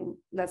writing,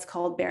 that's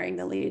called bearing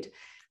the lead.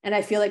 And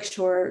I feel like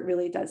Shore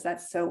really does that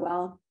so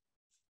well.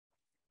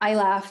 I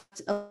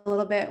laughed a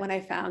little bit when I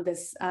found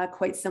this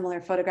quite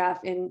similar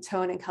photograph in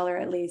tone and color,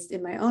 at least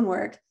in my own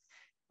work,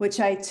 which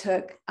I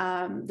took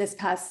this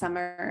past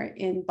summer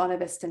in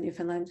Bonavista,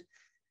 Newfoundland.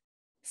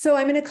 So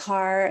I'm in a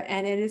car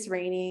and it is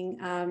raining,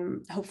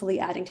 hopefully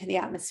adding to the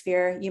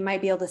atmosphere. You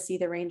might be able to see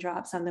the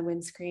raindrops on the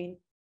windscreen.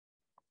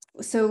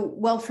 So,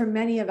 well, for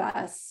many of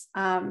us,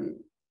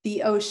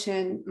 the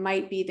ocean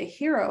might be the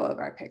hero of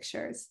our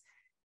pictures.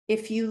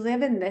 If you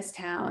live in this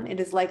town, it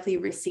is likely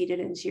receded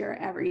into your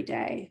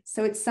everyday.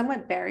 So it's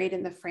somewhat buried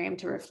in the frame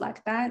to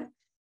reflect that.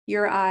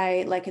 Your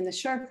eye, like in the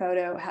Shore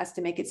photo, has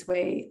to make its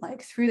way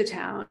like through the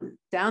town,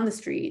 down the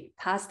street,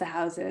 past the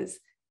houses,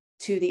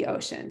 to the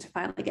ocean to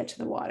finally get to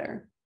the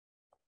water.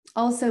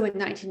 Also in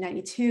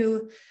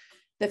 1992,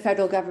 the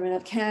federal government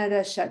of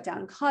Canada shut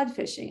down cod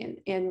fishing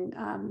in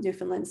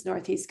Newfoundland's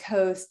northeast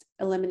coast,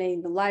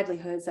 eliminating the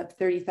livelihoods of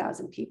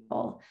 30,000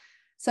 people.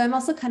 So I'm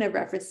also kind of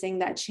referencing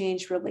that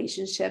changed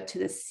relationship to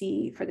the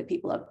sea for the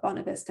people of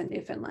Bonavista,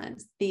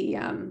 Newfoundland.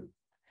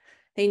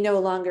 They no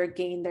longer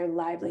gain their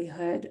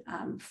livelihood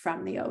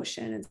from the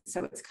ocean. And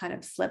so it's kind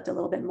of slipped a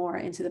little bit more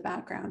into the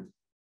background.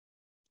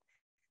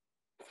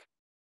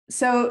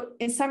 So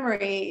in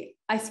summary,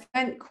 I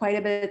spent quite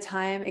a bit of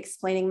time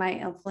explaining my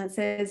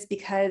influences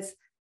because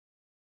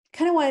I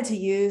kind of wanted to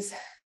use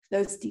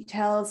those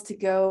details to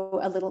go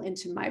a little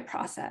into my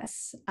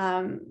process.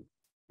 My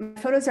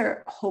photos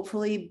are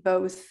hopefully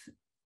both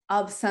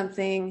of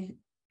something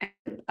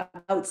and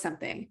about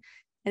something.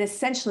 And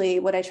essentially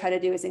what I try to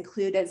do is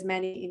include as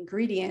many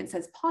ingredients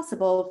as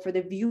possible for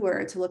the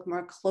viewer to look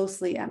more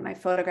closely at my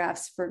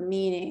photographs for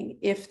meaning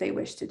if they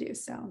wish to do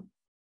so.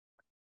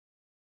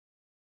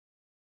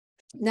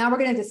 Now we're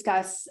going to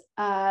discuss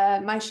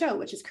my show,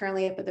 which is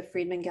currently up at the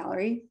Freedman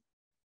Gallery.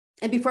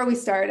 And before we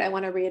start, I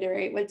want to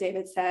reiterate what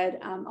David said.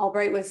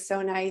 Albright was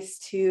so nice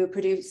to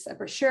produce a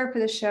brochure for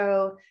the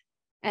show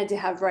and to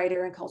have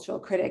writer and cultural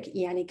critic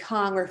Yanni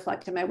Kong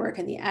reflect on my work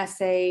in the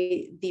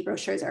essay. The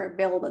brochures are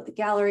available at the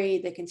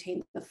gallery. They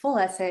contain the full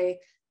essay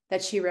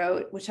that she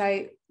wrote, which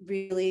I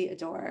really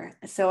adore.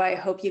 So I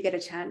hope you get a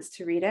chance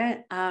to read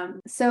it.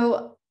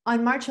 So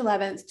on March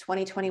 11th,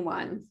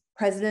 2021,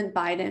 President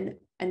Biden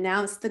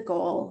announced the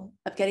goal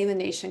of getting the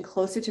nation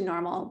closer to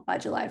normal by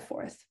July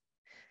 4th.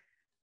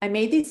 I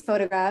made these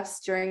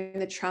photographs during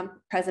the Trump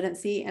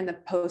presidency and the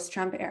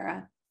post-Trump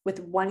era, with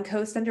one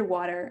coast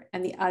underwater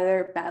and the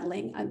other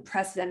battling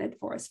unprecedented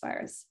forest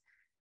fires,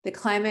 the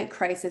climate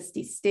crisis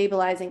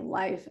destabilizing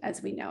life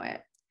as we know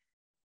it.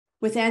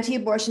 With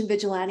anti-abortion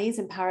vigilantes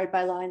empowered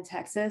by law in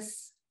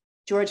Texas,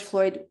 George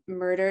Floyd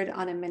murdered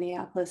on a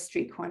Minneapolis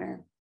street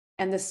corner,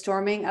 and the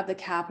storming of the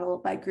Capitol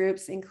by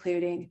groups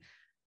including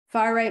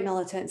far-right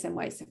militants and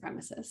white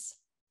supremacists.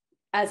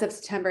 As of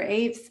September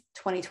 8th,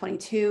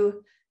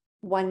 2022,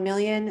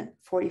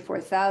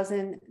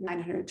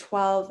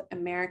 1,044,912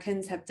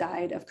 Americans have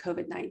died of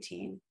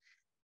COVID-19.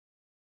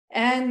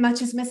 And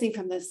much is missing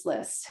from this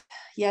list,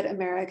 yet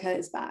America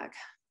is back.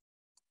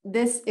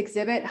 This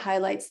exhibit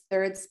highlights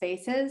third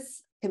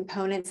spaces,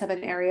 components of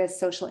an area's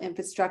social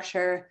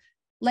infrastructure,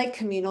 like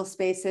communal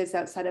spaces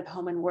outside of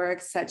home and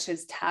work, such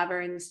as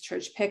taverns,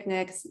 church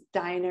picnics,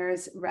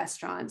 diners,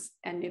 restaurants,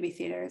 and movie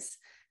theaters,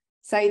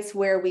 sites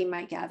where we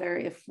might gather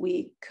if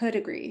we could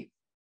agree.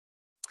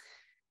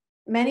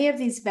 Many of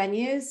these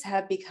venues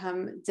have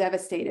become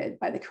devastated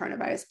by the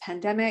coronavirus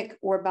pandemic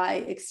or by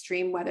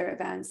extreme weather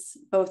events,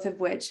 both of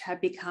which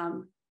have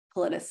become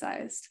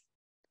politicized.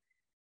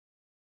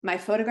 My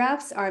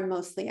photographs are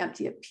mostly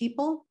empty of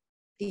people,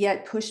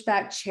 yet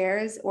pushback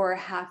chairs or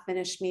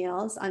half-finished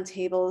meals on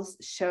tables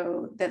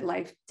show that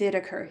life did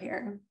occur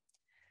here.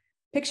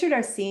 Pictured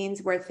are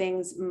scenes where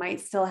things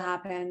might still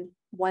happen,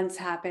 once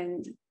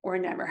happened, or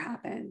never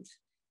happened.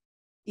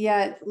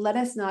 Yet, let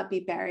us not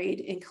be buried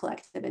in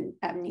collective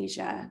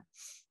amnesia.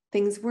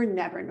 Things were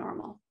never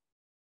normal.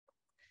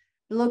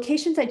 The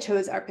locations I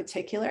chose are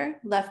particular,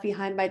 left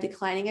behind by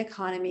declining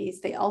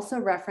economies. They also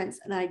reference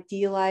an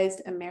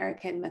idealized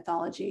American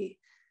mythology,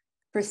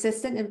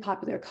 persistent in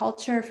popular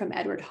culture, from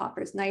Edward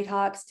Hopper's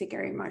Nighthawks to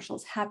Gary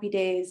Marshall's Happy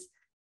Days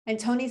and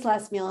Tony's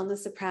Last Meal on The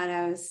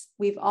Sopranos.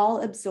 We've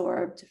all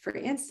absorbed, for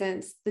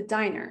instance, the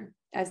diner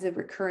as a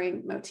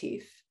recurring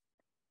motif.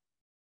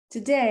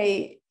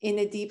 Today, in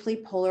a deeply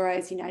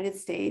polarized United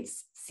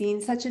States,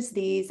 scenes such as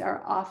these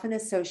are often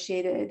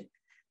associated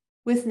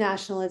with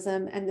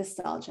nationalism and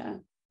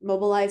nostalgia,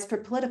 mobilized for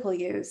political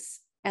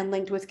use, and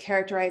linked with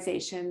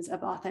characterizations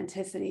of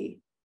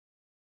authenticity.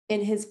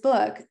 In his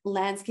book,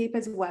 Landscape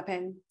as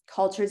Weapon,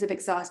 Cultures of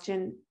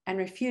Exhaustion and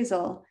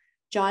Refusal,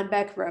 John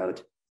Beck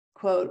wrote,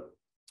 quote,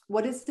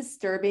 "What is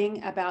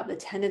disturbing about the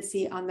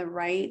tendency on the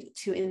right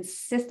to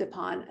insist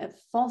upon a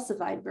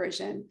falsified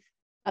version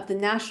of the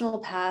national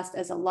past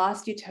as a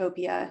lost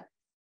utopia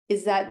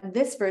is that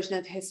this version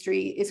of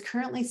history is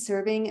currently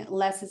serving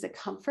less as a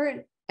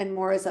comfort and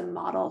more as a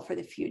model for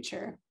the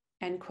future,"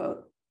 end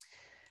quote.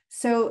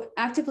 So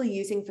actively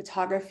using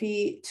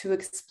photography to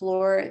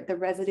explore the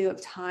residue of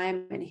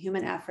time and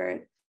human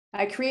effort,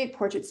 I create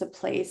portraits of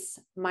place,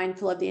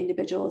 mindful of the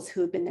individuals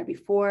who have been there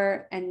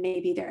before and may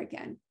be there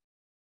again.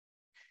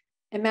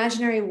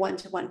 Imaginary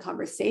one-to-one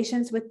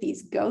conversations with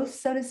these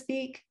ghosts, so to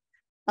speak,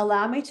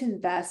 allow me to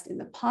invest in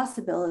the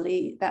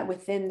possibility that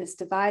within this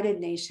divided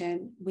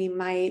nation, we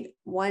might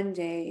one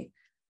day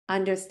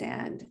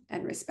understand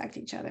and respect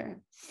each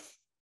other.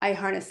 I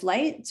harness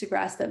light to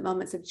grasp at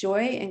moments of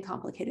joy in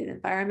complicated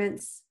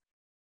environments,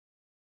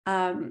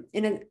 in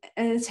an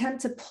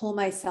attempt to pull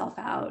myself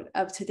out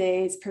of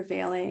today's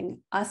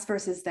prevailing us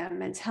versus them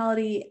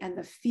mentality and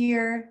the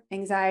fear,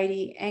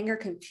 anxiety, anger,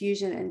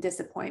 confusion, and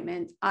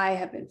disappointment I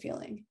have been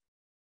feeling.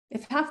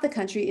 If half the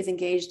country is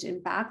engaged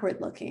in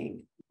backward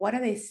looking, what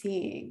are they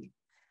seeing?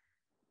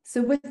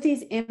 So with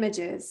these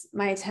images,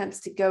 my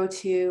attempts to go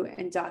to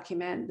and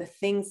document the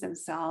things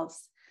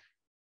themselves,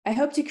 I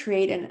hope to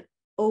create an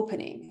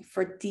opening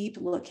for deep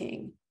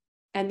looking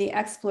and the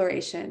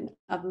exploration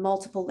of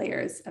multiple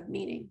layers of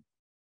meaning,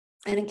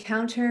 an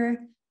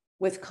encounter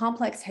with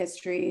complex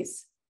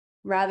histories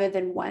rather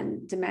than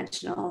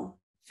one-dimensional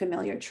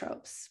familiar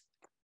tropes.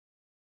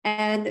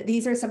 And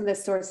these are some of the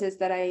sources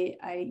that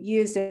I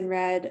used and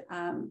read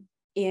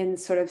in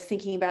sort of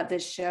thinking about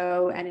this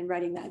show and in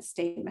writing that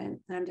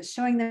statement. And I'm just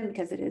showing them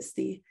because it is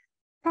the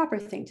proper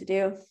thing to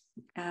do.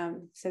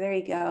 So there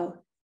you go.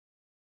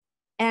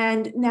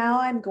 And now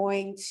I'm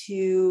going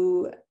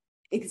to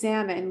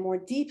examine more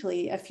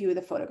deeply a few of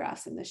the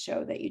photographs in the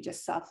show that you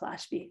just saw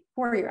flash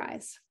before your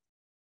eyes.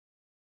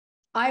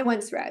 I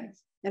once read,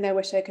 and I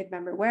wish I could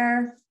remember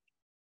where,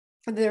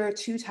 there are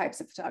two types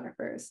of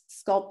photographers,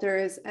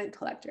 sculptors and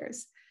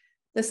collectors.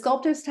 The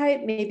sculptor's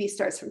type maybe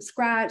starts from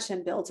scratch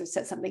and builds or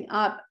sets something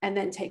up and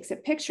then takes a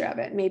picture of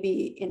it,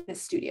 maybe in a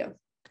studio.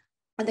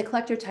 And the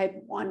collector type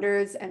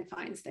wanders and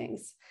finds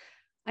things.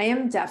 I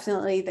am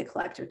definitely the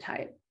collector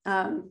type.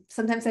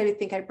 Sometimes I would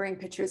think I bring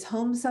pictures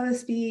home, so to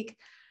speak,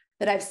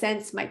 that I've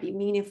sensed might be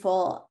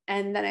meaningful,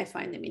 and then I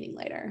find the meaning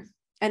later.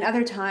 And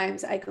other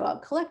times I go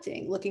out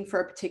collecting, looking for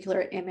a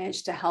particular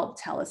image to help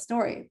tell a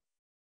story.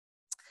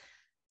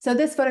 So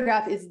this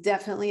photograph is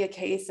definitely a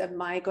case of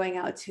my going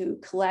out to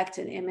collect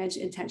an image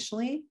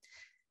intentionally.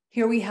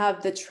 Here we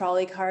have the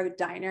Trolley Car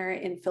Diner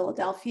in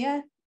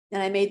Philadelphia,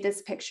 and I made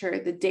this picture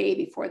the day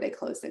before they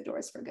closed their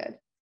doors for good.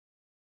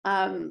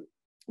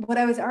 What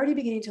I was already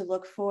beginning to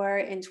look for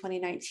in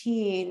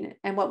 2019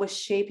 and what was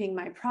shaping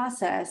my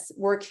process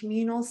were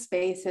communal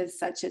spaces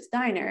such as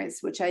diners,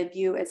 which I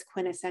view as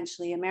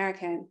quintessentially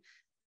American,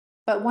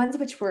 but ones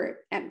which were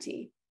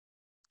empty.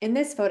 In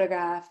this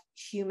photograph,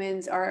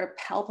 humans are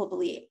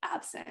palpably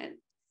absent,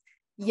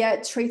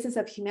 yet traces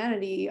of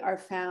humanity are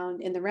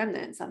found in the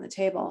remnants on the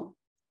table.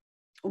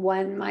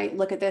 One might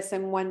look at this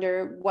and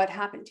wonder what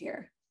happened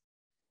here.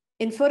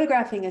 In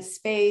photographing a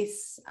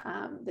space,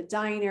 the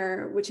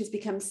diner, which has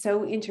become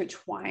so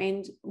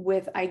intertwined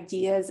with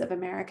ideas of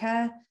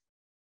America,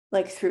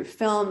 like through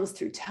films,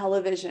 through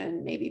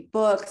television, maybe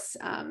books,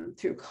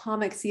 through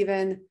comics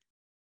even,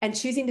 and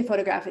choosing to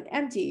photograph it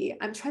empty,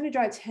 I'm trying to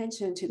draw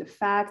attention to the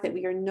fact that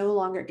we are no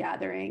longer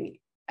gathering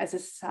as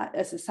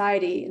a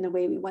society in the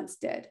way we once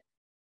did.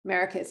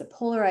 America is a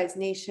polarized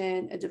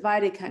nation, a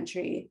divided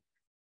country.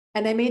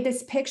 And I made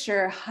this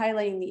picture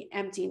highlighting the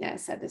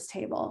emptiness at this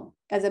table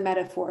as a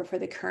metaphor for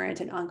the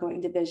current and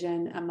ongoing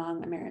division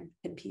among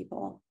American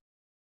people.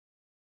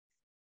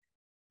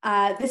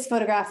 This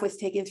photograph was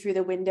taken through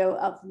the window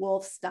of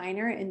Wolf's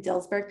Diner in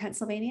Dillsburg,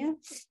 Pennsylvania.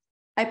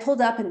 I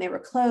pulled up and they were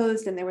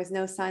closed and there was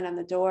no sign on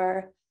the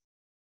door.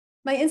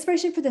 My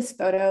inspiration for this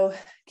photo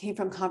came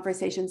from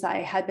conversations I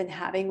had been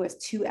having with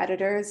two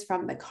editors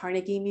from the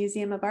Carnegie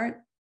Museum of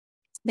Art.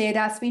 They had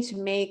asked me to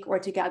make or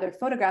to gather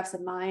photographs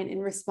of mine in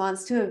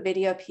response to a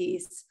video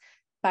piece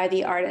by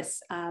the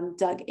artist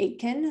Doug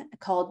Aitken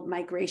called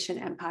Migration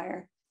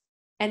Empire.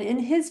 And in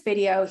his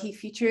video, he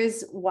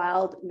features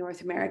wild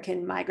North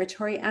American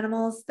migratory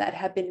animals that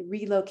have been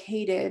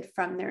relocated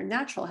from their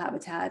natural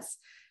habitats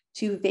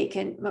to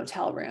vacant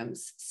motel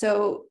rooms.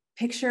 So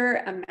picture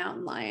a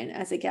mountain lion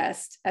as a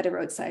guest at a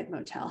roadside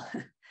motel.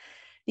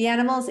 The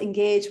animals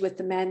engage with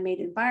the man-made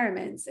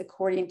environments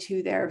according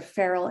to their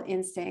feral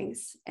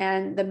instincts.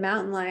 And the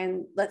mountain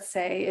lion, let's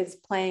say, is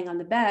playing on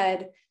the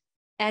bed,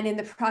 and in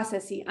the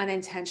process, he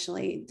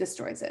unintentionally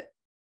destroys it.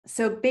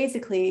 So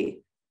basically,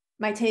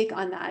 my take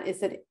on that is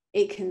that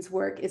Aitken's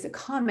work is a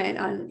comment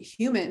on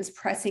humans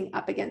pressing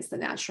up against the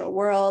natural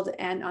world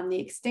and on the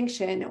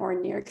extinction or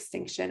near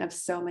extinction of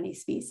so many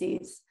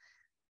species.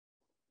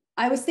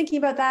 I was thinking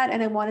about that,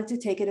 and I wanted to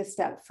take it a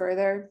step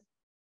further.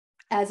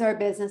 As our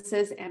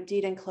businesses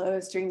emptied and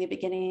closed during the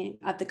beginning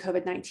of the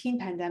COVID-19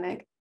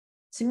 pandemic,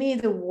 to me,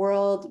 the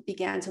world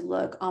began to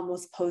look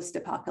almost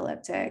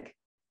post-apocalyptic.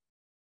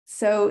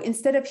 So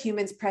instead of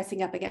humans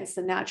pressing up against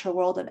the natural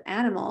world of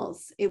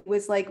animals, it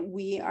was like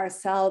we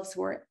ourselves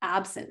were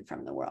absent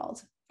from the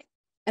world.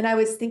 And I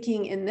was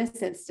thinking in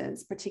this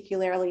instance,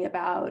 particularly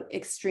about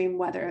extreme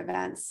weather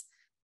events,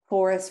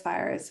 forest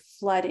fires,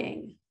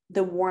 flooding,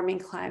 the warming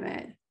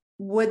climate.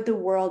 Would the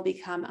world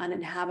become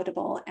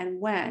uninhabitable, and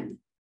when?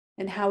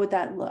 And how would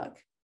that look?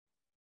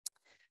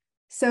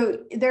 So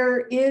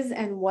there is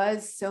and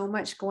was so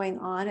much going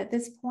on at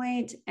this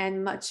point,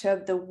 and much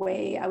of the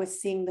way I was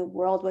seeing the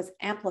world was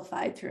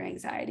amplified through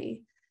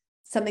anxiety,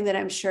 something that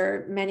I'm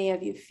sure many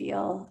of you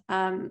feel.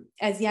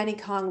 As Yanni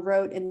Kong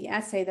wrote in the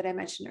essay that I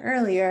mentioned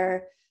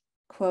earlier,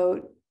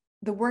 quote,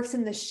 "The works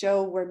in the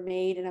show were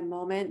made in a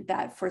moment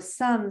that for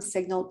some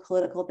signaled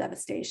political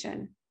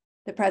devastation.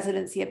 The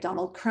presidency of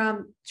Donald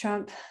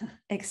Trump,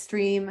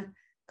 extreme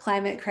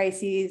climate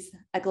crises,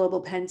 a global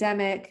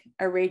pandemic,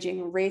 a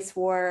raging race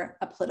war,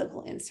 a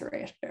political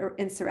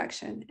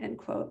insurrection," end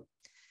quote.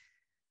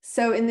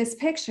 So in this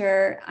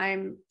picture,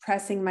 I'm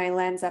pressing my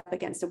lens up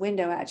against a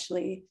window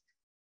actually,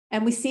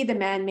 and we see the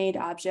man-made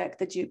object,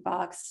 the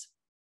jukebox,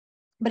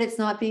 but it's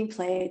not being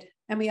played.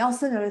 And we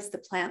also notice the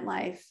plant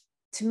life.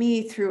 To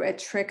me, through a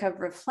trick of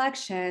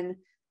reflection,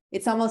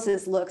 it's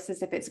almost looks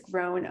as if it's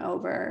grown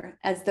over,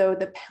 as though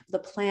the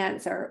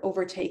plants are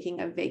overtaking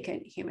a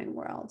vacant human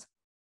world.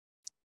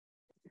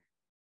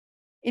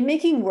 In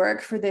making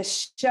work for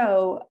this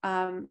show,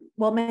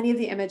 while many of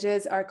the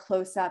images are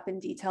close up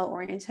and detail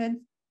oriented,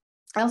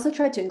 I also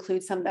tried to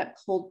include some that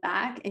pulled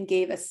back and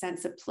gave a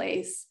sense of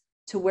place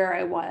to where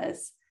I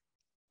was.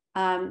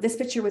 This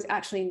picture was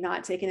actually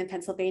not taken in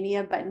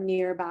Pennsylvania, but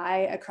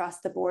nearby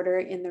across the border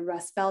in the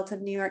Rust Belt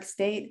of New York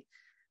State.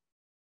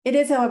 It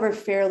is, however,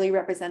 fairly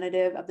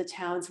representative of the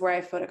towns where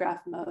I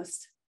photograph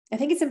most. I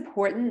think it's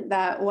important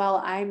that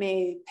while I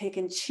may pick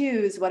and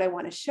choose what I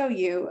want to show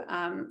you,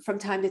 from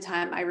time to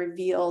time, I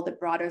reveal the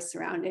broader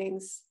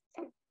surroundings.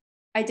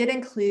 I did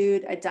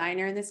include a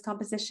diner in this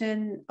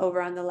composition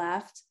over on the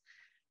left,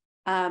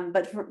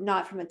 but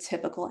not from a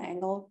typical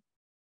angle.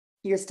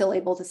 You're still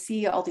able to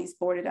see all these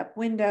boarded up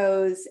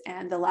windows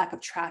and the lack of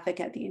traffic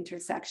at the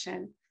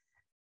intersection.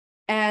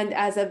 And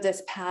as of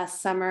this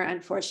past summer,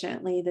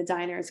 unfortunately, the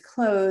diner is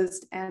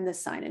closed and the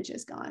signage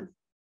is gone.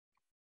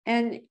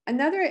 And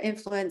another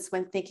influence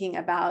when thinking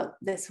about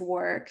this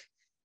work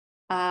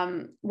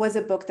was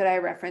a book that I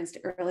referenced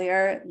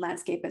earlier,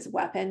 Landscape as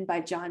Weapon by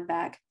John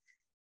Beck.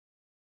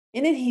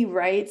 In it, he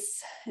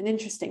writes an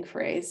interesting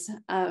phrase,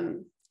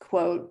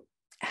 quote,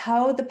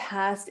 "How the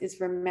past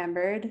is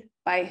remembered,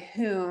 by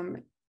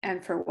whom,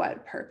 and for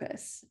what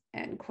purpose,"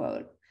 end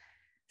quote.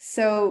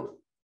 So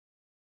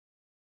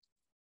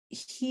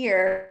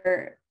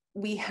here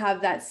we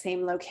have that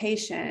same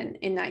location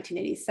in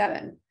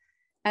 1987.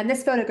 And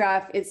this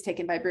photograph is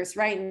taken by Bruce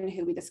Wrighton,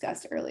 who we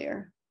discussed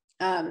earlier.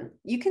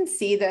 You can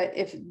see that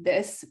if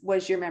this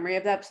was your memory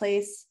of that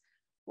place,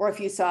 or if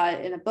you saw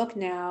it in a book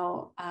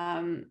now,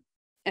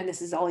 and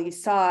this is all you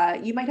saw,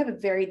 you might have a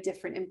very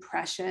different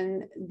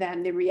impression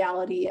than the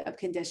reality of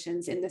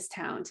conditions in this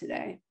town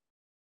today.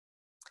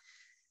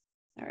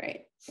 All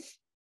right.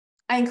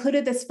 I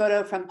included this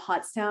photo from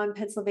Pottstown,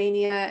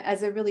 Pennsylvania,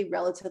 as a really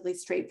relatively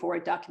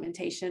straightforward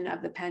documentation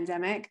of the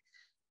pandemic.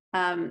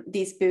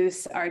 These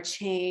booths are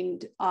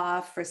chained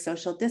off for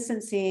social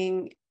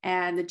distancing,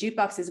 and the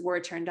jukeboxes were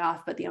turned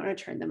off, but the owner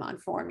turned them on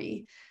for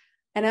me.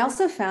 And I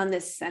also found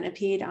this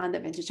centipede on the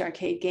vintage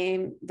arcade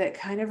game that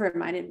kind of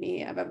reminded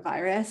me of a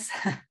virus.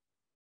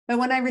 But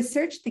when I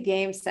researched the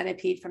game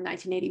Centipede from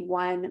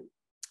 1981,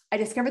 I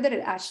discovered that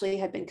it actually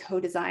had been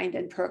co-designed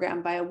and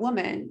programmed by a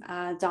woman,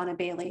 Donna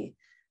Bailey,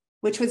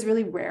 which was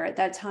really rare at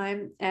that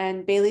time.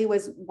 And Bailey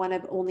was one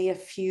of only a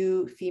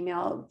few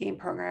female game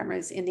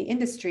programmers in the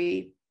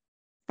industry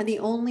and the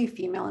only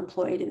female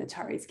employed in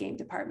Atari's game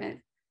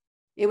department.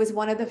 It was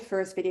one of the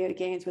first video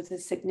games with a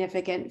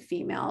significant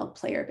female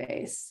player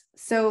base.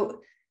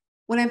 So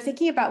when I'm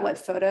thinking about what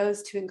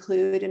photos to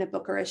include in a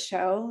book or a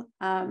show,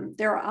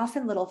 there are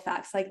often little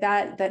facts like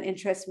that that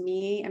interest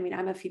me. I mean,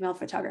 I'm a female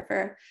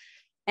photographer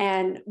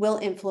and will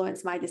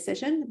influence my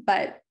decision,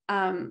 but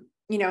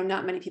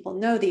not many people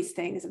know these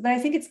things. But I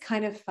think it's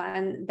kind of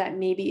fun that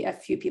maybe a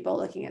few people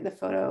looking at the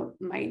photo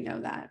might know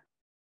that.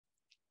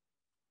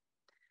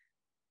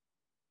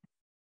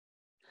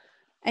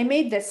 I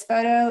made this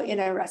photo in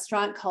a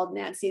restaurant called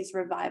Nancy's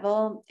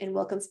Revival in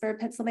Wilkinsburg,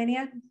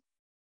 Pennsylvania.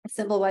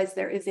 Symbol-wise,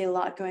 there is a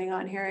lot going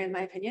on here, in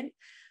my opinion.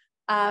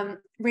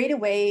 Right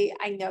away,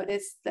 I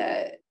noticed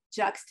the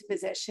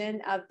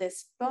juxtaposition of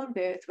this phone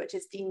booth, which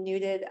is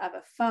denuded of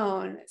a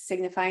phone,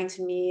 signifying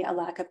to me a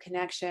lack of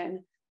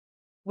connection,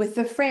 with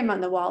the frame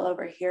on the wall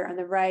over here on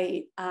the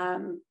right,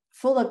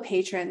 full of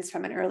patrons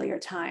from an earlier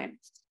time.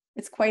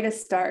 It's quite a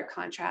stark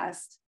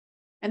contrast.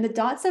 And the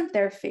dots of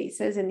their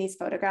faces in these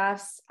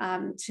photographs,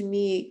 to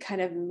me,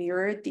 kind of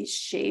mirrored these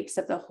shapes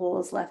of the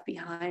holes left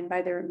behind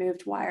by the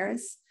removed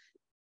wires.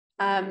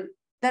 Then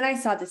I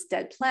saw this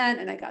dead plant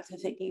and I got to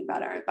thinking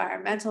about our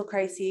environmental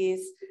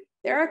crises.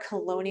 There are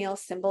colonial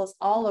symbols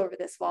all over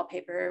this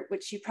wallpaper,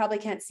 which you probably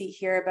can't see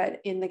here,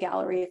 but in the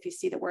gallery, if you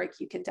see the work,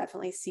 you can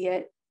definitely see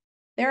it.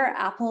 There are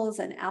apples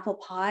and apple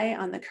pie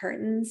on the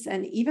curtains,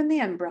 and even the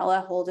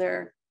umbrella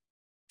holder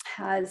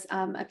has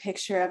a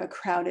picture of a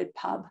crowded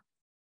pub.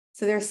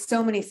 So there's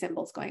so many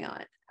symbols going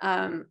on.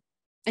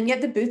 And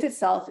yet the booth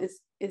itself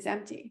is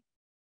empty.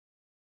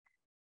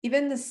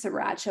 Even the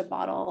sriracha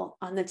bottle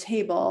on the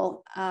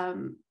table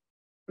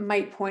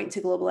might point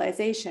to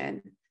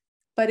globalization,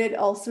 but it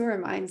also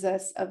reminds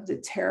us of the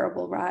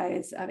terrible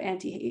rise of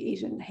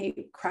anti-Asian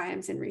hate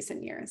crimes in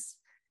recent years.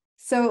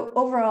 So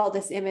overall,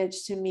 this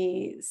image to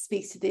me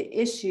speaks to the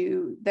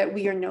issue that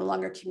we are no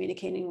longer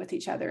communicating with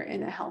each other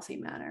in a healthy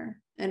manner.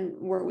 And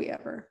were we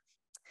ever?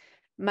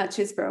 Much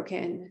is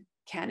broken.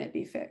 Can it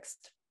be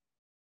fixed?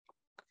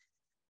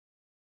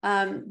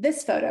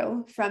 This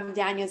photo from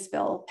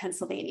Danielsville,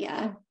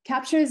 Pennsylvania,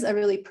 captures a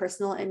really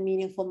personal and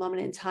meaningful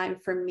moment in time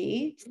for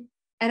me.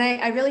 And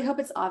I really hope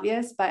it's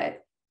obvious,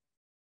 but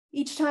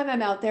each time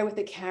I'm out there with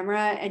the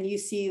camera and you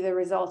see the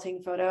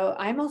resulting photo,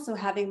 I'm also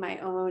having my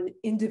own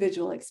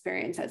individual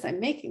experience as I'm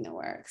making the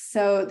work.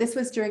 So this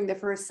was during the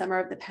first summer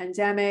of the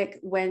pandemic,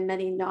 when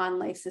many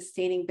non-life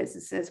sustaining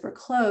businesses were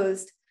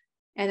closed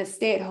and a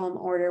stay-at-home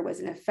order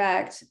was in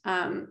effect.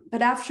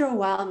 But after a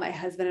while, my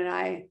husband and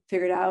I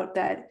figured out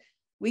that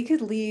we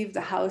could leave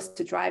the house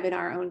to drive in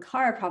our own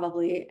car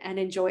probably and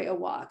enjoy a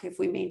walk if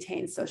we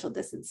maintained social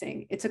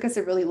distancing. It took us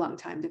a really long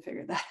time to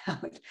figure that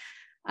out.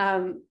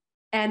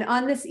 And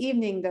on this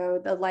evening, though,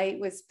 the light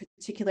was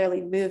particularly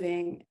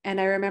moving. And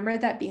I remember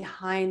that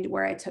behind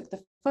where I took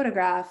the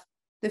photograph,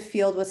 the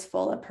field was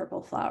full of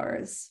purple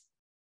flowers.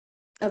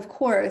 Of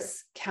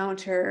course,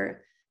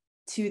 counter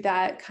to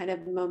that kind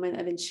of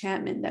moment of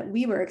enchantment that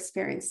we were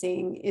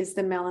experiencing is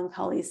the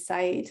melancholy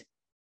sight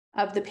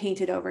of the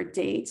painted over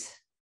date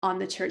on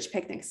the church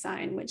picnic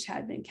sign, which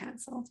had been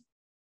canceled.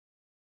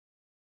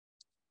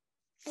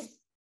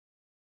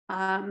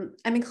 I'm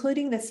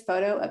including this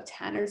photo of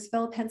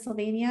Tannersville,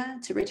 Pennsylvania,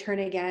 to return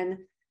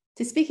again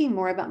to speaking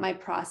more about my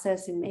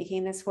process in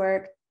making this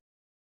work.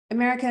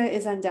 America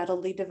is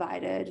undoubtedly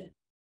divided.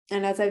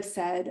 And as I've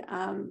said,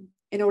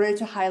 in order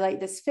to highlight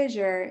this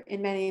fissure,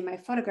 in many of my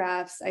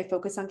photographs, I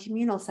focus on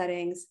communal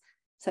settings,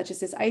 such as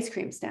this ice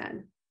cream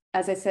stand.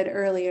 As I said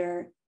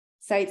earlier,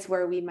 sites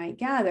where we might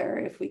gather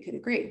if we could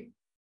agree.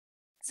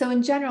 So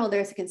in general,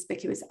 there's a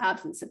conspicuous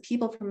absence of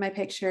people from my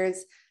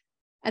pictures.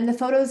 And the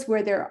photos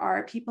where there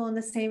are people in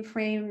the same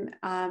frame,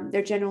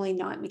 they're generally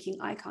not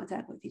making eye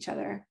contact with each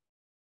other.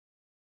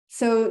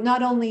 So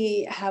not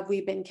only have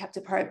we been kept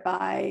apart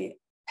by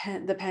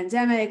the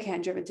pandemic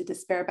and driven to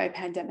despair by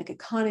pandemic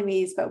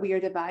economies, but we are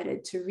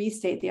divided, to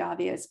restate the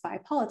obvious, by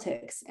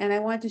politics. And I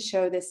want to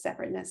show this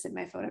separateness in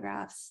my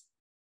photographs.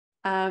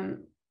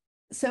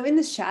 So in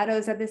the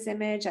shadows of this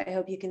image, I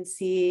hope you can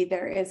see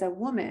there is a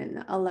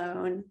woman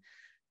alone.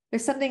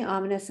 There's something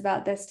ominous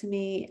about this to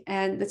me,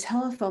 and the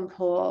telephone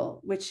pole,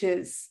 which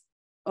is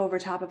over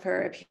top of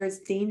her, appears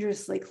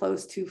dangerously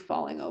close to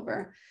falling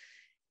over.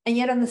 And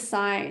yet on the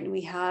sign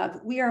we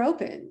have, "We are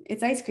open,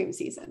 it's ice cream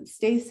season,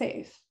 stay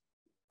safe."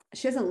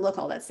 She doesn't look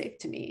all that safe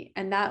to me,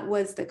 and that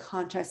was the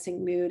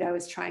contrasting mood I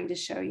was trying to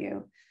show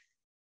you.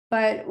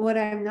 But what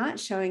I'm not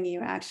showing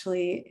you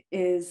actually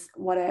is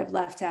what I've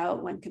left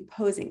out when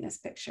composing this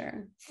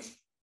picture.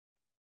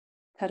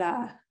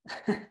 Ta-da.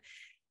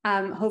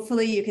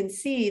 Hopefully you can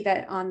see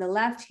that on the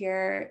left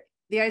here,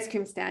 the ice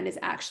cream stand is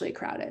actually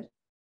crowded.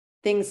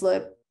 Things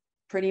look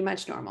pretty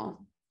much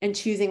normal. In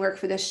choosing work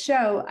for this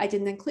show, I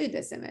didn't include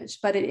this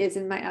image, but it is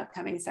in my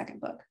upcoming second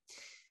book.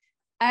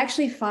 I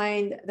actually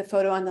find the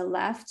photo on the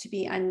left to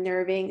be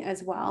unnerving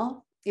as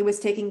well. It was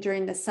taken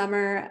during the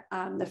summer,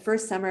 the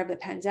first summer of the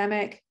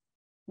pandemic,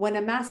 when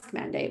a mask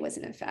mandate was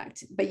in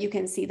effect, but you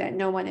can see that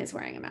no one is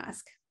wearing a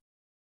mask.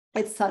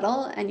 It's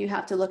subtle, and you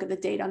have to look at the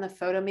date on the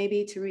photo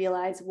maybe to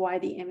realize why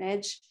the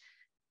image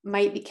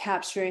might be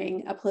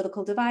capturing a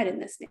political divide in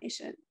this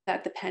nation,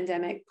 that the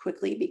pandemic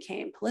quickly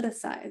became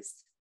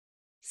politicized.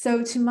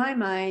 So to my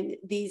mind,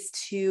 these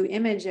two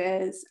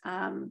images,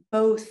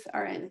 both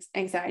are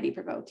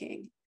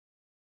anxiety-provoking.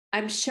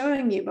 I'm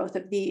showing you both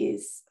of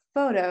these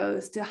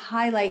photos to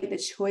highlight the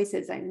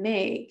choices I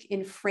make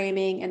in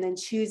framing and then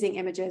choosing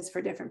images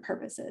for different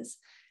purposes,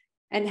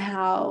 and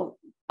how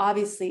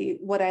obviously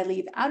what I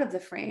leave out of the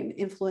frame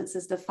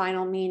influences the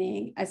final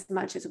meaning as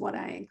much as what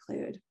I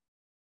include.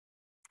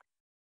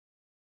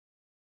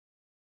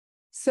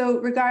 So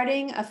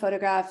regarding a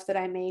photograph that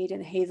I made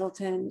in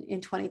Hazleton in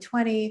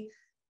 2020,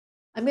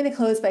 I'm going to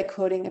close by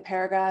quoting a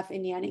paragraph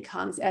in Yanni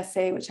Kang's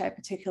essay, which I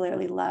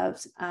particularly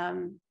loved,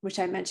 which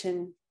I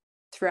mentioned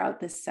throughout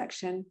this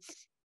section.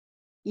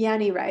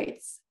 Yanni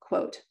writes,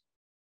 quote,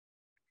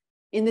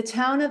 "In the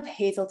town of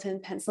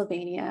Hazleton,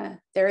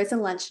 Pennsylvania, there is a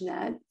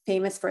luncheonette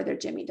famous for their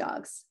Jimmy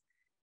dogs.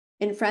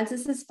 In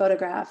Frances's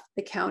photograph,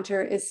 the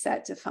counter is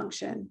set to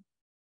function.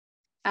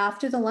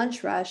 After the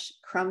lunch rush,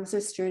 crumbs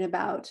are strewn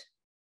about.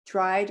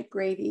 Dried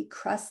gravy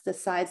crusts the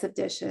sides of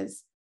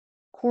dishes.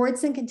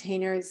 Cords and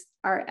containers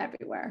are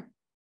everywhere.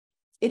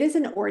 It is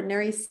an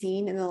ordinary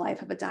scene in the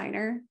life of a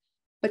diner,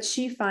 but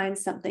she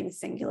finds something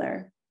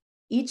singular.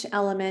 Each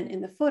element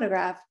in the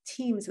photograph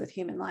teems with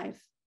human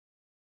life.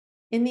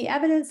 In the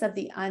evidence of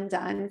the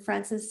undone,"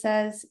 Frances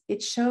says,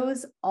 "it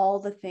shows all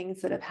the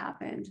things that have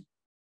happened.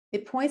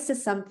 It points to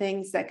some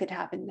things that could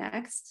happen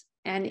next,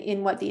 and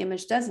in what the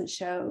image doesn't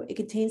show, it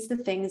contains the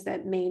things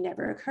that may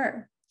never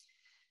occur.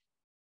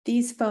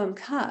 These foam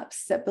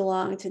cups that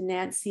belong to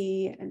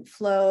Nancy and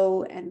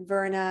Flo and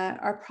Verna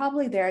are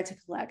probably there to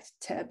collect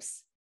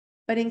tips.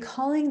 But in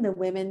calling the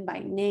women by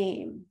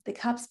name, the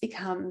cups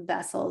become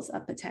vessels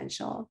of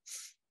potential.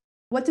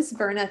 What does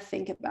Verna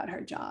think about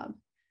her job?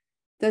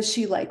 Does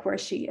she like where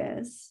she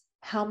is?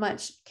 How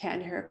much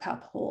can her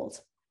cup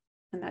hold?"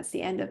 And that's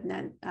the end of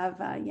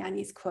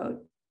Yanni's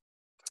quote.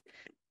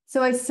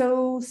 So I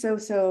so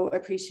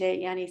appreciate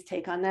Yanni's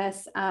take on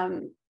this.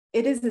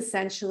 It is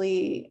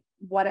essentially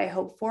what I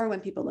hope for when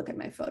people look at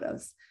my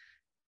photos.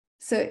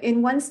 So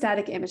in one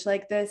static image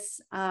like this,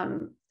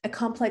 a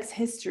complex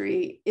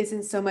history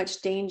isn't so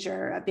much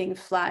danger of being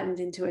flattened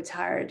into a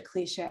tired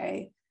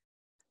cliche,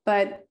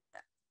 but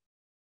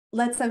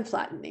let's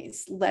unflatten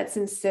these. Let's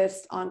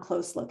insist on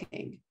close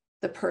looking,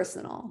 the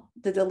personal,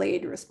 the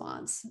delayed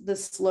response, the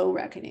slow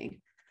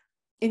reckoning.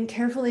 In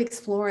carefully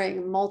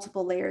exploring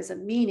multiple layers of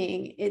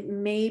meaning, it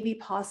may be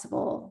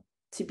possible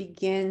to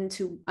begin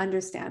to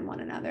understand one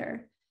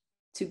another,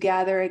 to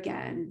gather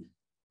again,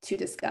 to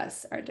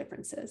discuss our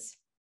differences.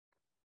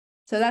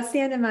 So that's the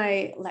end of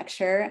my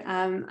lecture.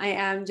 I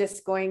am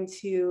just going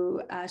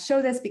to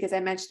show this because I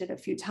mentioned it a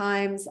few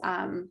times.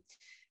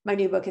 My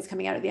new book is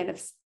coming out at the end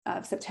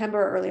of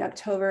September, early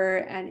October.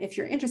 And if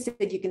you're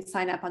interested, you can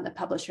sign up on the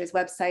publisher's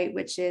website,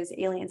 which is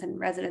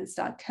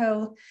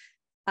aliensinresidence.co,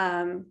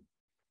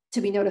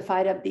 to be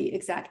notified of the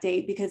exact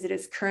date, because it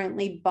is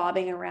currently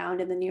bobbing around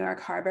in the New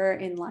York Harbor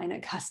in line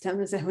at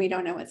customs, and we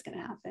don't know what's going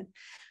to happen.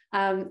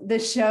 The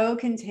show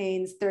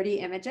contains 30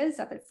 images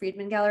up at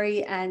Freedman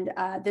Gallery, and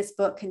this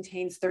book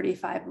contains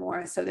 35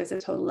 more. So there's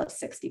a total of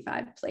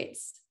 65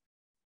 plates.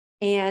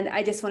 And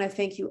I just want to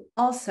thank you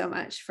all so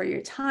much for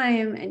your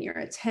time and your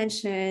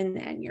attention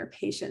and your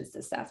patience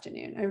this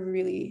afternoon. I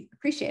really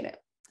appreciate it.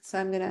 So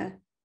I'm going to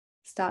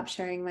stop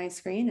sharing my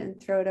screen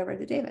and throw it over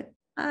to David.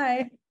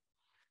 Hi.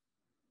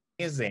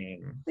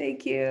 Amazing.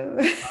 Thank you.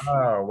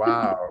 Oh,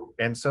 wow.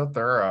 And so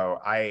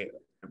thorough. I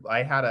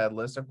had a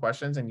list of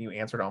questions and you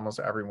answered almost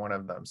every one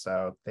of them.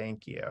 So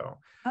thank you.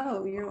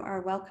 Oh, you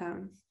are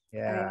welcome.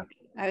 Yeah.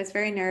 I was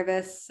very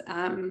nervous.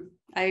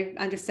 I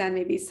understand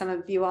maybe some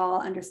of you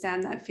all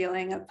understand that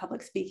feeling of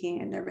public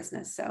speaking and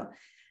nervousness. So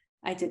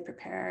I did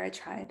prepare. I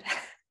tried.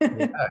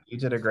 Yeah, you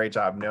did a great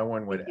job. No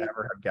one would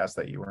ever have guessed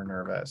that you were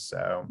nervous.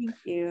 So thank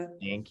you.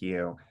 Thank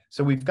you.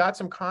 So we've got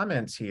some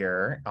comments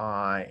here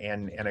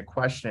and a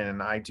question,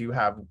 and I do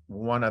have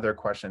one other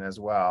question as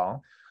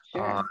well.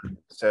 Sure.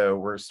 So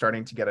we're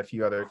starting to get a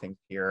few other things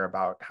here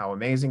about how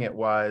amazing it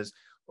was.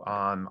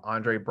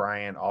 Andre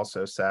Bryant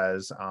also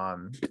says,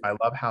 I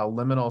love how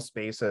liminal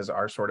spaces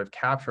are sort of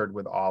captured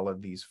with all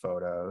of these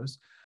photos.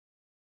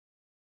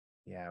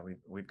 Yeah,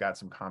 we've got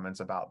some comments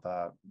about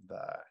the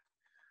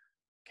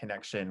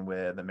connection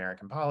with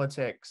American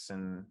politics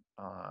and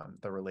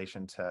the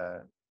relation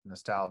to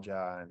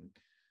nostalgia,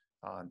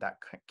 and that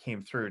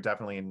came through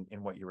definitely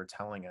in what you were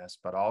telling us,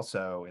 but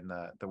also in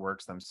the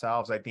works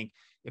themselves. I think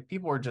if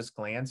people were just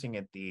glancing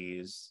at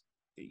these,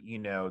 you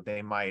know,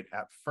 they might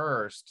at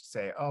first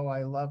say, oh,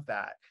 I love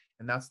that,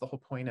 and that's the whole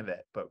point of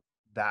it. But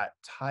that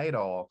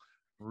title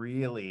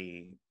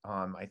really,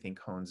 I think,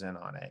 hones in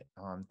on it.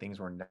 Things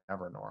were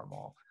never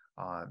normal.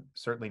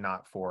 Certainly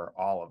not for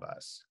all of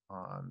us.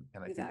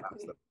 And I think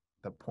that's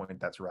the point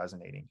that's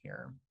resonating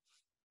here.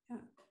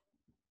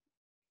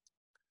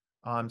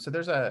 Yeah. So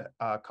there's a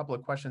couple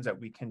of questions that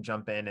we can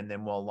jump in, and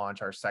then we'll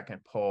launch our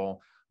second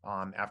poll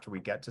after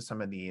we get to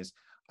some of these.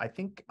 I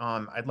think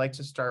I'd like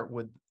to start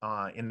with,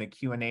 in the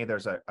Q&A,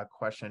 there's a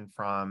question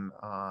from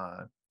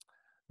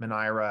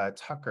Manira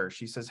Tucker.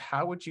 She says,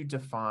 how would you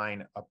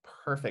define a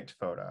perfect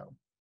photo?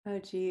 Oh,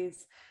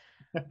 geez.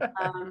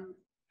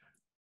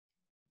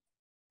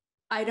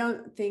 I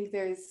don't think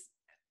there's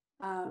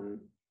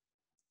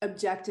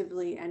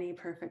objectively any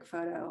perfect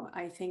photo.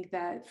 I think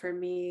that for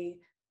me,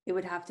 it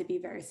would have to be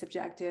very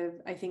subjective.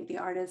 I think the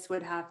artist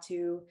would have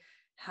to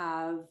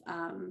have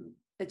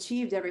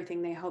achieved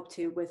everything they hope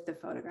to with the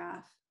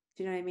photograph.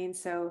 Do you know what I mean?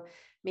 So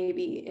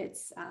maybe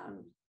it's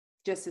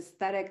just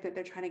aesthetic that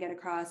they're trying to get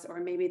across, or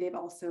maybe they've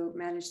also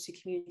managed to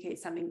communicate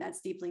something that's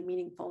deeply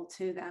meaningful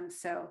to them.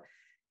 So,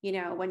 you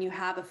know, when you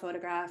have a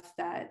photograph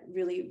that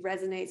really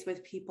resonates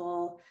with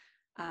people,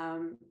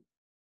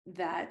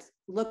 that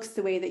looks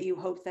the way that you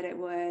hoped that it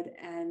would,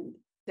 and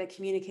that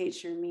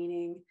communicates your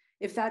meaning,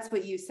 if that's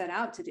what you set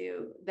out to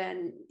do,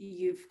 then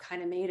you've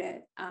kind of made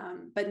it.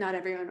 But not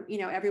everyone, you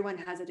know, everyone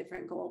has a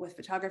different goal with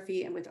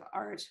photography and with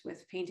art,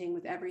 with painting,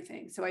 with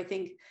everything. So I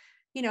think,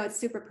 you know, it's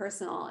super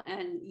personal,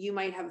 and you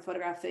might have a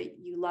photograph that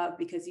you love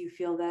because you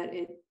feel that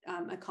it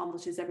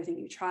accomplishes everything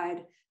you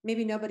tried.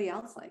 Maybe nobody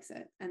else likes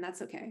it, and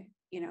that's okay,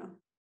 you know.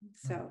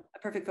 So a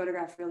perfect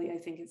photograph really, I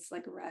think, it's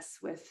like rests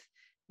with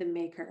the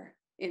maker,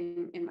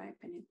 in my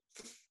opinion.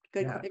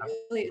 Good, yeah.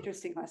 Really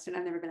interesting question.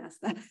 I've never been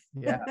asked that.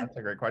 Yeah, that's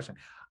a great question.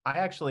 I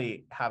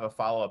actually have a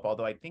follow-up,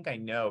 although I think I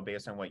know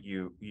based on what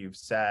you've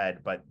said,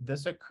 but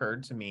this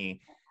occurred to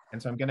me,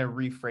 and so I'm going to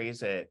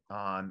rephrase it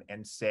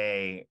and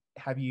say,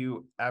 have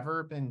you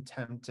ever been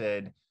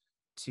tempted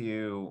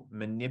to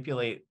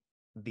manipulate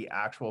the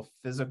actual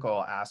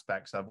physical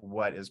aspects of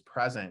what is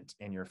present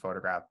in your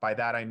photograph? By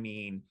that, I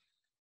mean,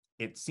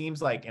 it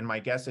seems like, and my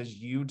guess is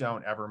you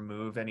don't ever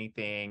move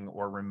anything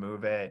or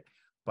remove it,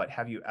 but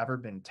have you ever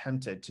been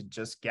tempted to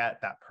just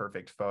get that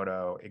perfect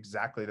photo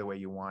exactly the way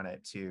you want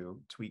it, to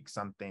tweak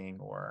something?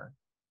 Or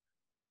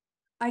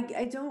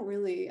I don't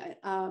really.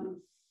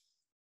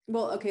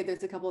 Well, okay,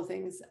 there's a couple of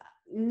things.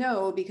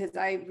 No, because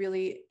I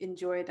really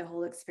enjoy the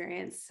whole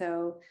experience.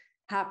 So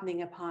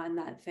happening upon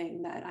that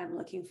thing that I'm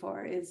looking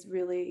for is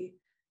really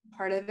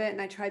part of it.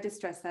 And I tried to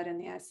stress that in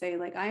the essay,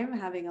 like I'm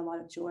having a lot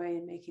of joy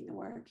in making the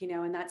work, you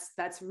know, and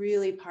that's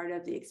really part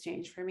of the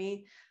exchange for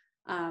me.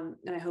 And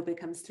I hope it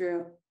comes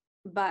through.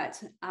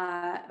 But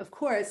of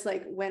course,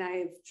 like when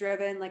I've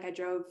driven, like I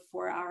drove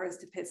 4 hours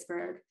to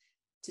Pittsburgh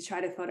to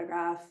try to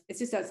photograph. It's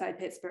just outside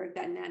Pittsburgh,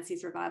 that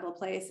Nancy's Revival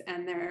place.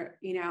 And they're,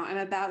 you know, I'm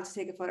about to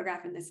take a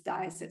photograph, and this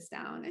guy sits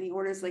down and he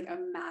orders like a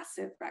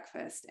massive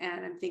breakfast.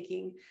 And I'm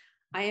thinking,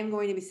 I am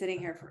going to be sitting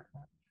here for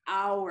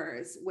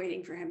hours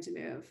waiting for him to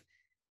move.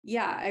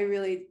 Yeah, I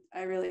really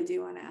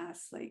do want to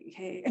ask, like,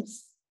 hey,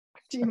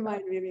 do you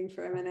mind moving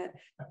for a minute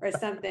or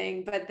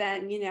something? But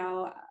then, you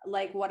know,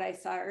 like what I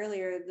saw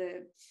earlier,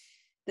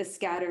 the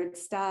scattered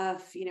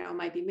stuff, you know,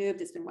 might be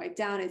moved, it's been wiped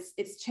down,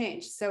 it's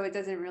changed. So it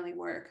doesn't really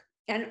work.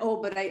 And,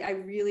 but I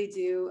really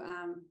do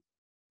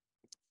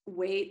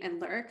wait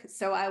and lurk.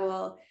 So I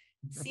will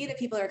see that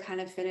people are kind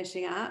of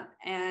finishing up,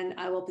 and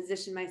I will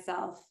position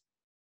myself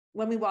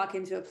when we walk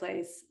into a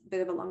place,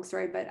 bit of a long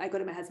story, but I go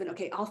to my husband,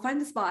 okay, I'll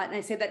find the spot. And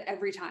I say that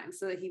every time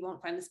so that he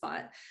won't find the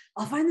spot.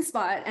 I'll find the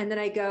spot. And then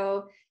I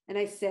go and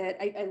I sit,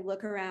 I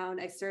look around,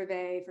 I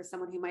survey for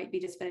someone who might be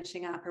just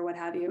finishing up or what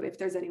have you, if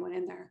there's anyone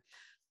in there.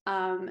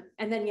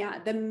 And then, yeah,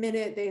 the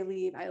minute they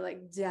leave, I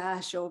like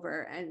dash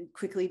over and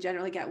quickly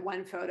generally get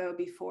one photo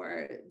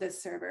before the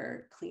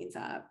server cleans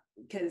up,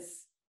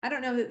 because I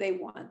don't know that they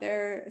want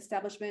their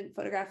establishment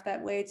photographed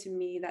that way. To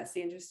me, that's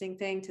the interesting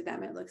thing. To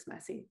them, it looks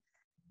messy.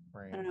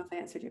 Right. I don't know if I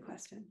answered your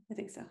question. I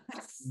think so.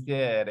 You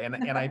did. And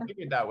I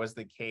figured that was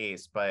the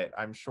case, but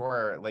I'm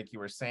sure, like you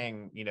were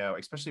saying, you know,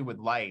 especially with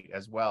light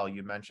as well,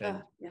 you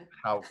mentioned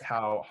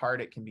how hard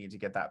it can be to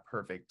get that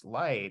perfect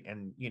light.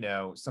 And, you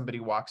know, somebody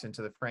walks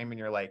into the frame and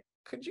you're like,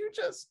 could you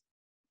just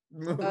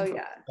move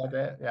a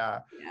bit? Yeah.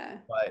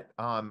 But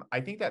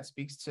I think that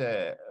speaks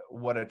to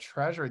what a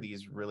treasure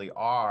these really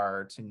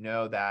are, to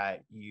know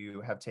that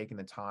you have taken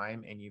the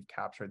time and you've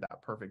captured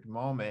that perfect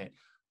moment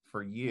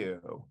for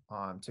you,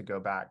 to go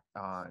back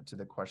to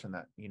the question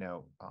that, you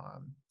know,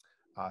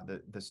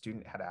 the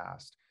student had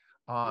asked.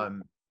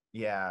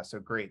 Yeah, so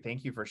great.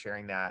 Thank you for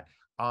sharing that.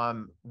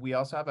 We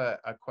also have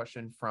a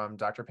question from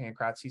Dr.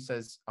 Pankratz. He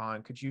says,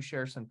 could you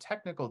share some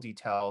technical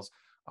details,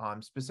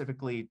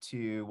 specifically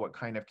to what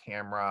kind of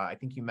camera? I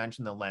think you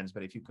mentioned the lens,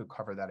 but if you could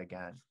cover that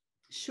again.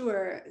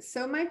 Sure.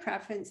 So my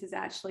preference is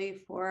actually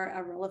for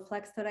a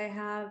Rolleiflex that I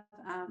have.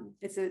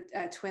 It's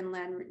a twin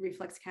lens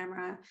reflex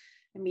camera,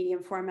 a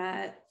medium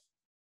format.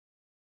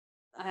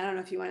 I don't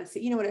know if you want to see,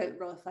 you know what a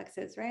Rolleiflex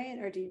is, right?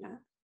 Or do you not?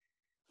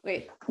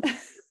 Wait.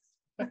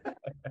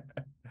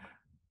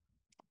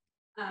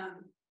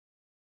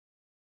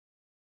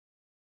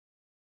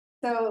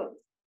 So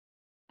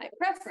my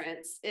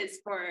preference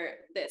is for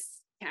this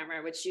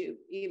camera, which you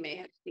may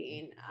have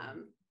seen.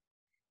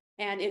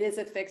 And it is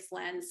a fixed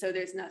lens, so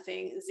there's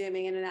nothing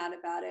zooming in and out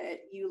about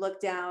it. You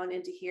look down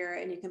into here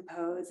and you can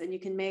pose, and you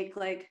can make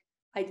like,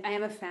 I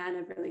am a fan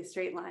of really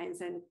straight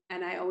lines,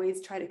 and I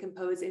always try to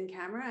compose in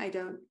camera. I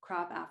don't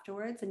crop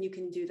afterwards, and you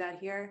can do that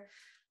here.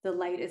 The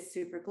light is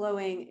super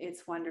glowing.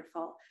 It's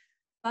wonderful.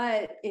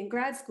 But in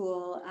grad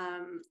school,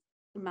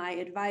 my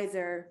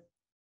advisor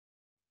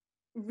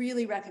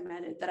really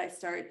recommended that I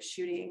start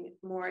shooting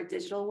more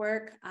digital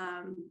work,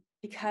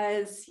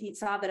 because he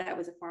saw that I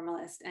was a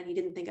formalist and he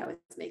didn't think I was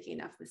making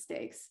enough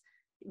mistakes.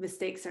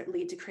 Mistakes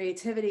lead to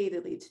creativity, they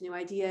lead to new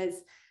ideas.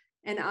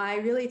 And I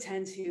really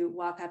tend to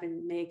walk up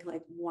and make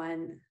like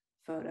one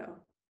photo.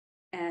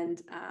 And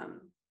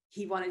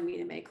he wanted me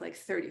to make like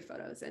 30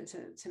 photos and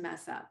to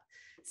mess up.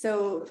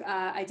 So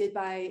I did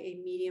buy a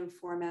medium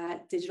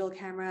format digital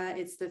camera.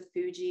 It's the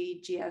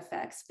Fuji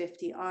GFX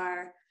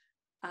 50R.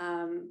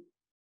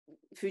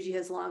 Fuji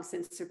has long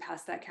since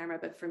surpassed that camera,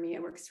 but for me,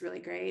 it works really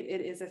great.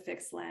 It is a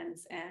fixed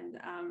lens, and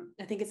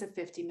I think it's a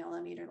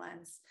 50mm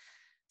lens.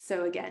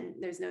 So again,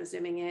 there's no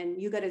zooming in.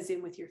 You got to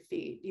zoom with your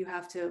feet. You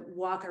have to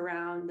walk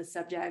around the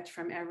subject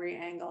from every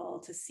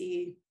angle to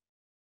see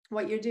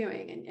what you're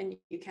doing. And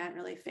you can't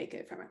really fake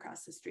it from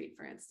across the street,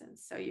 for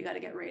instance. So you got to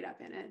get right up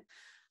in it.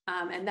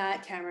 And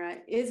that camera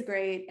is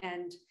great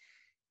and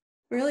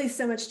really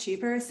so much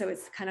cheaper. So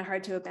it's kind of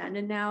hard to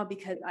abandon now,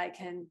 because I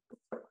can,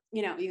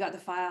 you know, you got the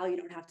file, you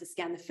don't have to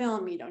scan the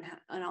film, you don't have,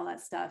 and all that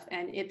stuff.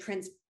 And it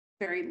prints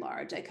very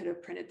large. I could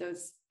have printed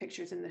those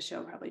pictures in the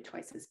show probably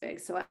twice as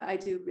big. So I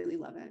do really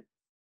love it.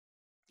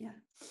 Yeah.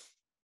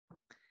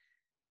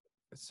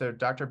 So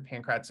Dr.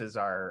 Pankratz is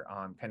our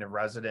kind of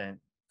resident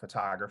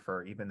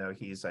photographer. Even though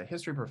he's a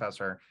history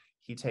professor,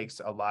 he takes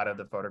a lot of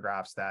the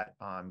photographs that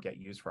get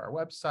used for our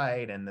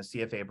website and the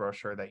CFA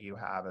brochure that you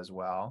have as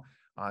well.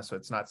 So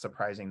it's not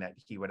surprising that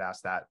he would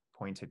ask that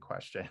pointed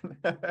question.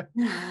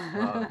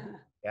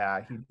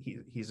 Yeah,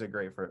 he's a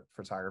great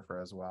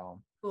photographer as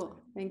well.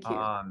 Cool, thank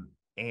you.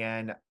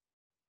 And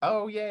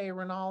oh yay,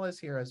 Renal is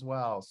here as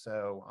well.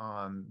 So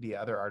the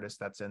other artist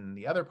that's in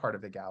the other part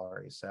of the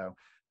gallery. So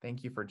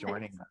thank you for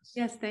joining us.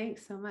 Yes,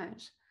 thanks so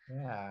much.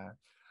 Yeah.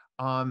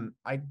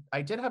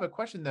 I did have a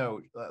question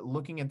though,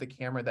 looking at the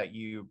camera that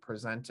you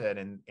presented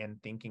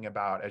and thinking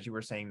about, as you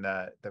were saying,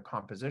 the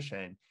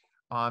composition.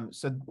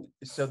 So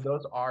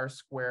those are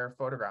square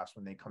photographs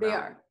when they come out. They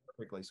are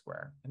perfectly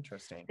square.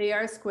 Interesting. They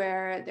are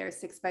square. They're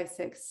 6 by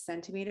 6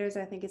 centimeters,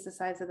 I think is the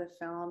size of the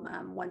film,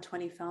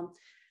 120 film.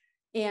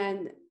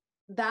 And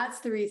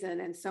that's the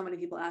reason, and so many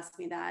people ask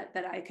me that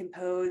I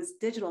compose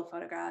digital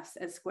photographs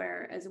as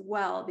square as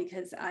well,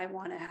 because I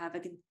want to have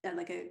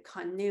a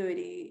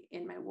continuity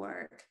in my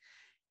work.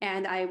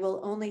 And I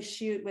will only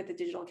shoot with the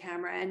digital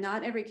camera, and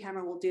not every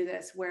camera will do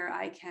this, where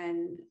I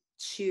can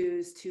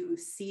choose to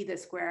see the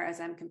square as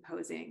I'm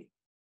composing.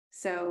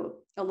 So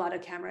a lot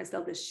of cameras,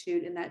 they'll just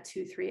shoot in that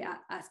 2:3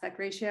 aspect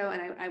ratio,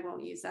 and I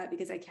won't use that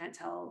because I can't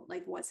tell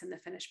like what's in the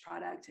finished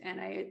product. And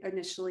I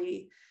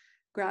initially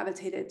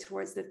gravitated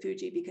towards the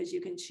Fuji because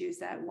you can choose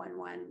that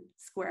 1:1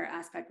 square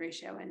aspect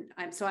ratio. And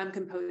I'm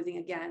composing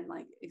again,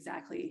 like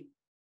exactly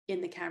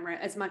in the camera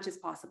as much as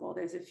possible.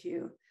 There's a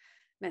few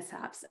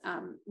mishaps,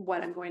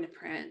 what I'm going to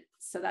print.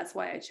 So that's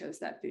why I chose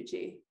that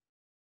Fuji.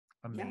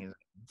 Amazing.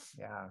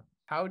 Yeah.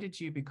 how did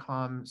you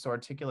become so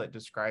articulate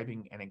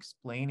describing and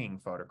explaining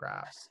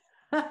photographs?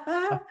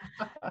 I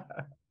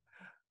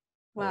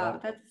love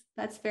Wow,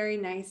 that's very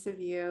nice of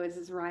you. This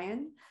is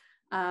Ryan.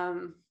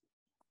 Um,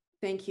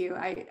 Thank you.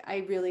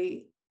 I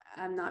really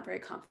am not very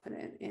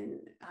confident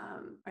in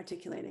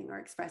articulating or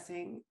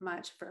expressing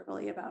much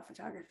verbally about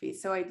photography.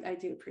 So I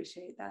do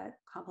appreciate that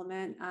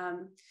compliment.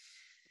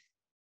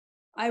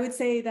 I would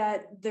say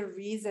that the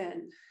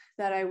reason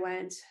that I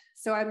went,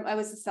 so I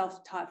was a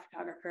self-taught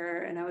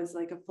photographer and I was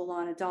like a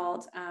full-on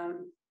adult,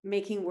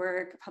 making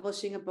work,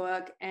 publishing a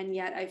book, and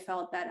yet I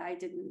felt that I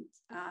didn't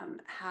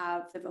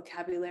have the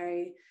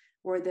vocabulary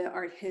or the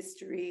art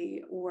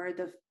history or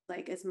the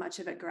like as much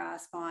of a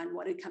grasp on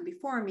what had come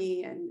before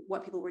me and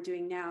what people were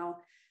doing now,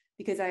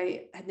 because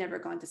I had never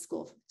gone to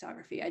school for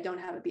photography. I don't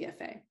have a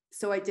BFA.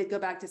 So I did go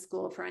back to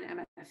school for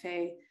an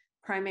MFA,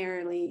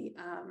 primarily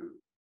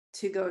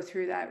to go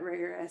through that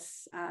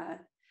rigorous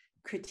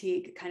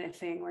critique kind of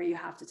thing where you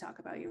have to talk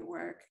about your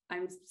work.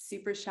 I'm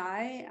super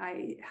shy.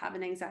 I have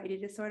an anxiety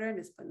disorder. I'm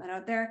just putting that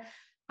out there.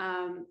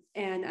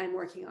 And I'm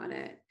working on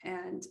it.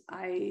 And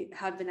I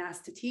have been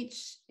asked to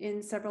teach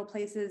in several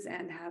places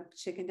and have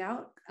chickened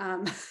out.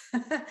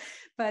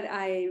 But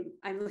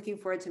I'm looking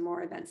forward to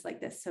more events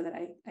like this so that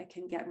I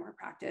can get more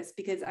practice,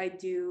 because I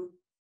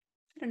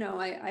don't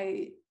know,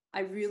 I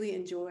really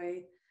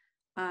enjoy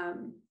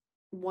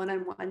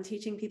one-on-one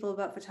teaching people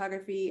about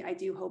photography. I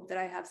do hope that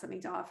I have something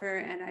to offer,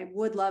 and I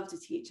would love to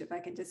teach if I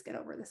can just get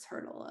over this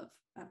hurdle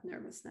of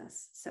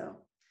nervousness.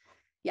 So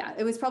yeah,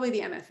 it was probably the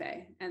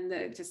MFA and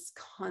the just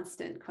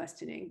constant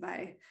questioning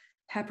by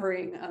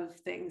peppering of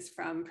things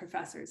from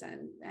professors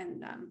and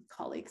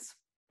colleagues.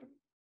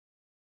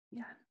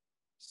 Yeah.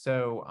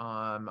 So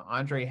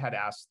Andre had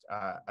asked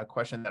a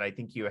question that I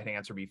think you had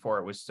answered before.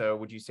 It was, so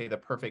would you say the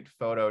perfect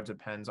photo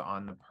depends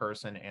on the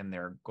person and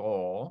their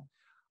goal?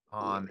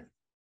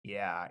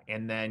 Yeah.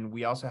 And then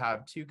we also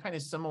have two kind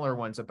of similar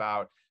ones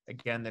about,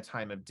 again, the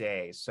time of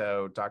day.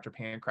 So Dr.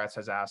 Pankratz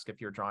has asked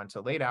if you're drawn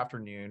to late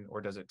afternoon, or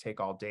does it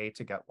take all day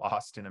to get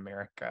lost in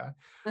America?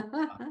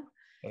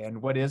 And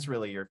what is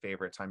really your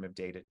favorite time of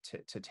day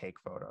to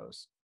take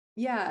photos?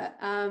 Yeah,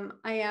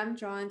 I am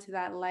drawn to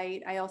that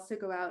light. I also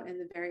go out in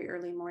the very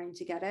early morning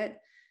to get it.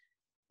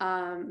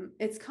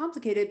 It's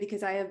complicated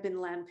because I have been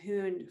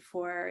lampooned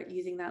for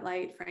using that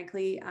light,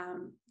 frankly,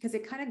 because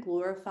it kind of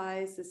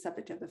glorifies the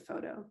subject of the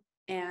photo.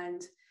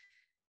 And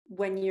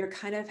when you're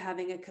kind of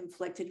having a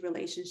conflicted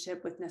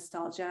relationship with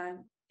nostalgia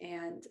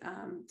and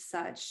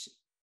such,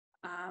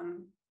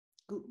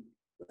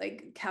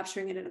 like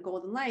capturing it in a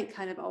golden light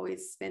kind of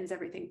always spins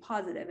everything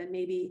positive. And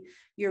maybe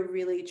you're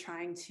really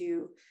trying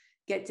to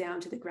get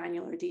down to the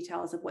granular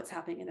details of what's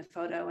happening in a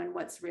photo and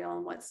what's real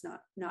and what's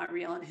not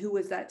real, and who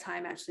was that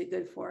time actually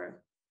good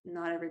for?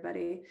 Not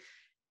everybody,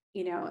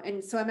 you know.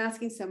 And so I'm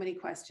asking so many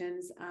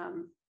questions,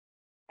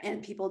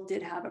 and people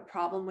did have a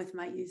problem with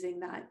my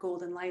using that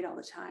golden light all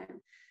the time.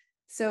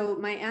 So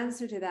my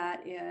answer to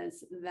that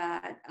is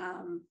that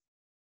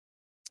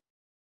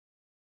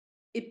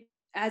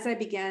as I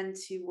began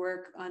to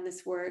work on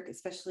this work,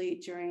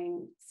 especially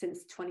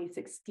since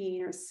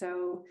 2016 or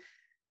so,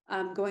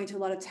 going to a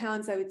lot of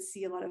towns, I would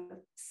see a lot of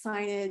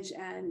signage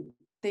and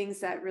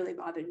things that really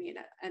bothered me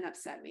and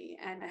upset me.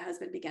 And my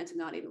husband began to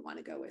not even want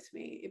to go with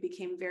me. It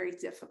became very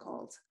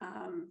difficult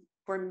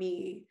for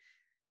me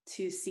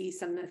to see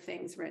some of the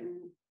things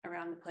written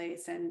around the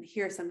place and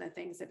hear some of the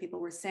things that people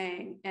were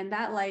saying. And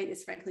that light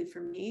is frankly for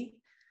me.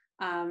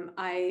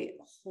 I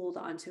hold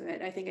on to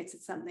it. I think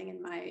it's something in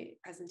my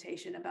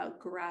presentation about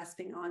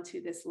grasping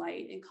onto this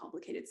light in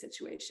complicated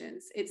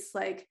situations. It's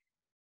like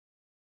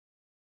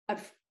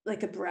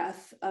a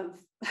breath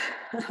of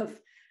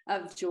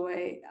of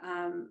joy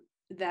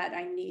that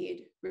I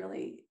need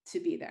really to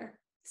be there.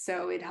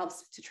 So it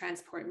helps to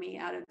transport me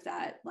out of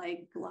that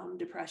like glum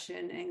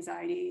depression,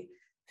 anxiety,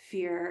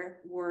 fear,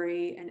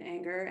 worry, and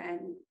anger,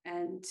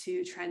 and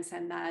to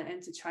transcend that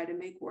and to try to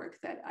make work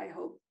that I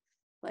hope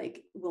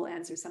like will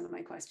answer some of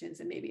my questions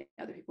and maybe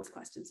other people's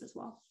questions as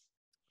well.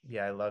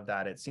 Yeah, I love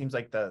that. It seems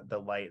like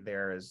the light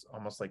there is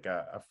almost like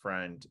a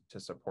friend to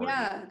support you.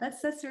 Yeah,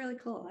 that's really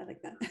cool. I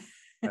like that.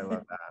 I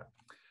love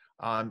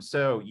that.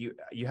 So you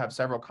have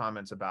several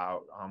comments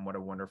about what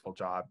a wonderful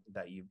job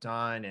that you've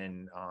done,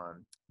 and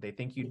they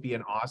think you'd be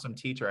an awesome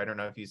teacher. I don't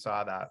know if you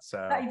saw that.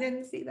 So I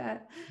didn't see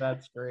that.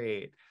 that's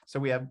great. So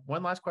we have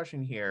one last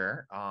question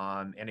here.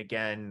 And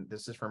again,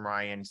 this is from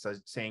Ryan. He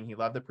says, saying he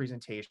loved the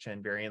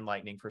presentation, very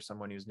enlightening for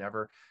someone who's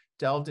never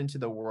delved into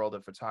the world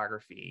of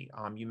photography.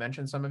 You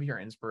mentioned some of your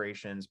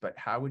inspirations, but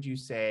how would you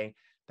say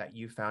that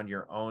you found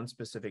your own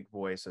specific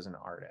voice as an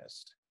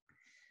artist?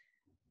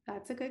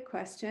 That's a good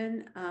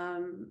question.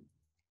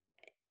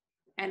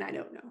 And I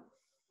don't know.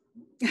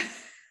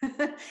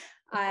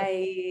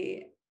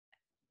 I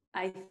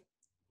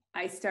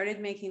started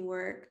making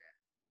work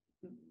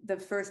the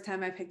first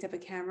time I picked up a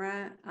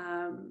camera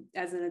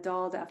as an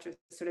adult after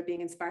sort of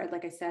being inspired.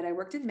 Like I said, I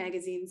worked in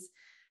magazines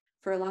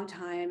for a long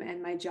time,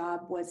 and my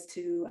job was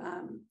to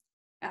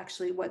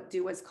actually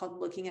do what's called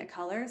looking at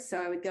color.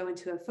 So I would go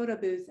into a photo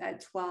booth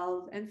at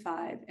 12 and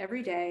 5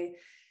 every day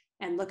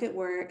and look at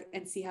work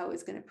and see how it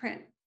was going to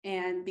print.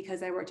 And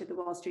because I worked at the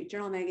Wall Street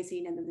Journal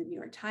magazine and then the New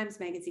York Times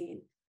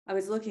magazine, I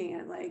was looking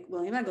at like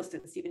William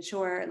Eggleston, Stephen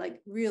Shore,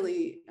 like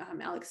really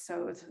Alex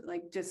Soth,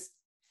 like just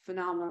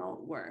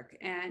phenomenal work.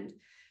 And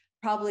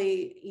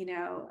probably,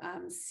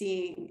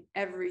 seeing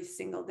every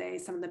single day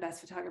some of the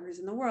best photographers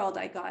in the world,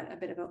 I got a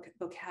bit of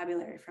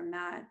vocabulary from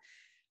that.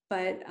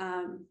 But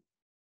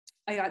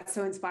I got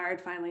so inspired.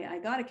 Finally, I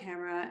got a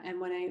camera. And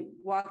when I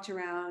walked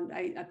around,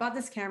 I bought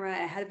this camera.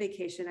 I had a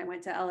vacation. I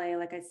went to LA,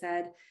 like I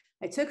said.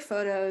 I took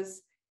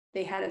photos.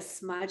 They had a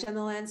smudge on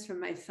the lens from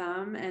my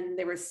thumb and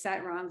they were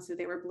set wrong. So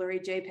they were blurry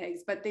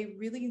JPEGs, but they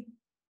really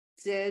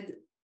did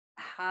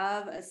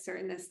have a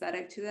certain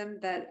aesthetic to them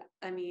that,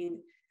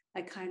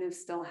 I kind of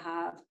still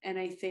have. And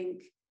I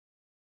think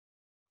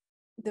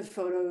the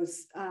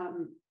photos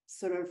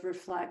sort of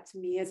reflect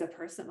me as a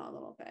person a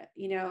little bit,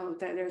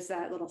 that there's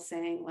that little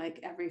saying, like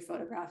every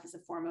photograph is a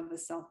form of a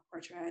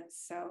self-portrait.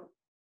 So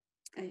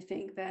I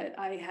think that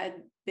I had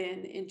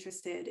been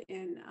interested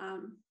in,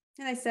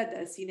 and I said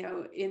this,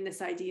 in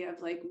this idea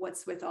of like,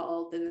 what's with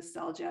all the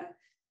nostalgia?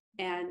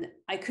 And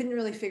I couldn't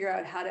really figure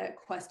out how to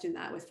question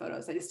that with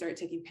photos. I just started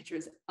taking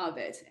pictures of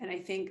it. And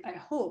I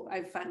hope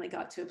I've finally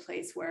got to a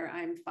place where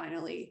I'm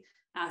finally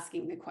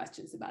asking the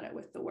questions about it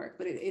with the work.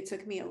 But it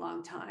took me a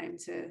long time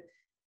to,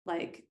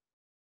 like,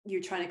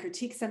 you're trying to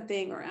critique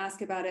something or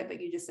ask about it, but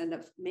you just end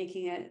up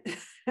making it.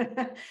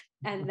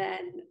 And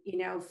then,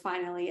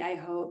 finally, I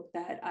hope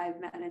that I've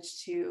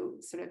managed to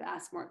sort of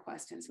ask more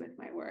questions with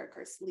my work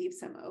or leave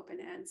some open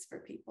ends for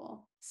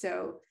people.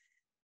 So,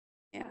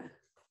 yeah.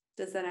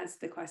 Does that answer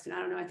the question? I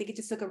don't know. I think it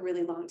just took a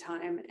really long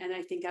time. And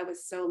I think I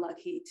was so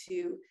lucky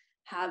to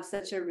have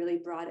such a really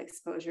broad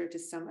exposure to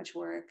so much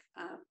work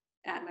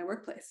at my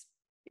workplace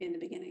in the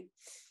beginning.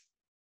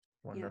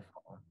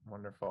 Wonderful. Yeah.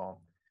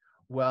 Wonderful.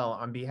 Well,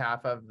 on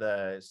behalf of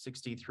the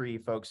 63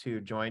 folks who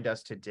joined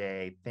us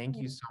today, thank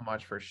you so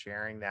much for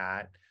sharing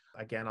that.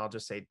 Again, I'll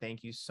just say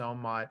thank you so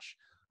much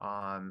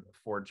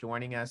for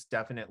joining us.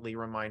 Definitely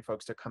remind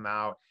folks to come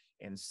out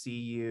and see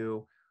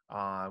you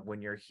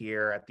when you're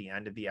here at the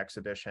end of the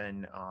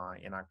exhibition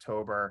in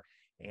October.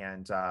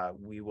 And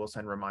we will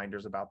send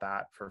reminders about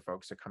that for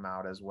folks to come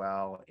out as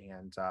well.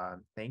 And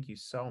thank you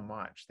so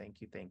much. Thank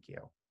you. Thank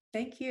you.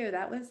 Thank you.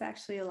 That was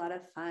actually a lot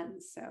of fun.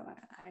 So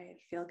I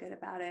feel good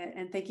about it.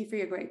 And thank you for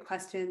your great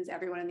questions,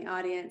 everyone in the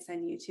audience,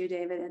 and you too,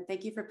 David. And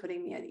thank you for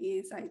putting me at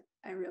ease.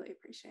 I really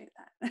appreciate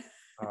that.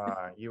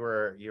 You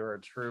were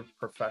a true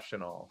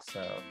professional.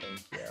 So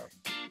thank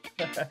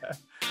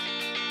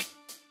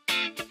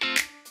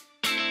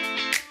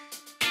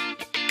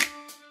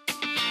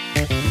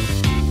you.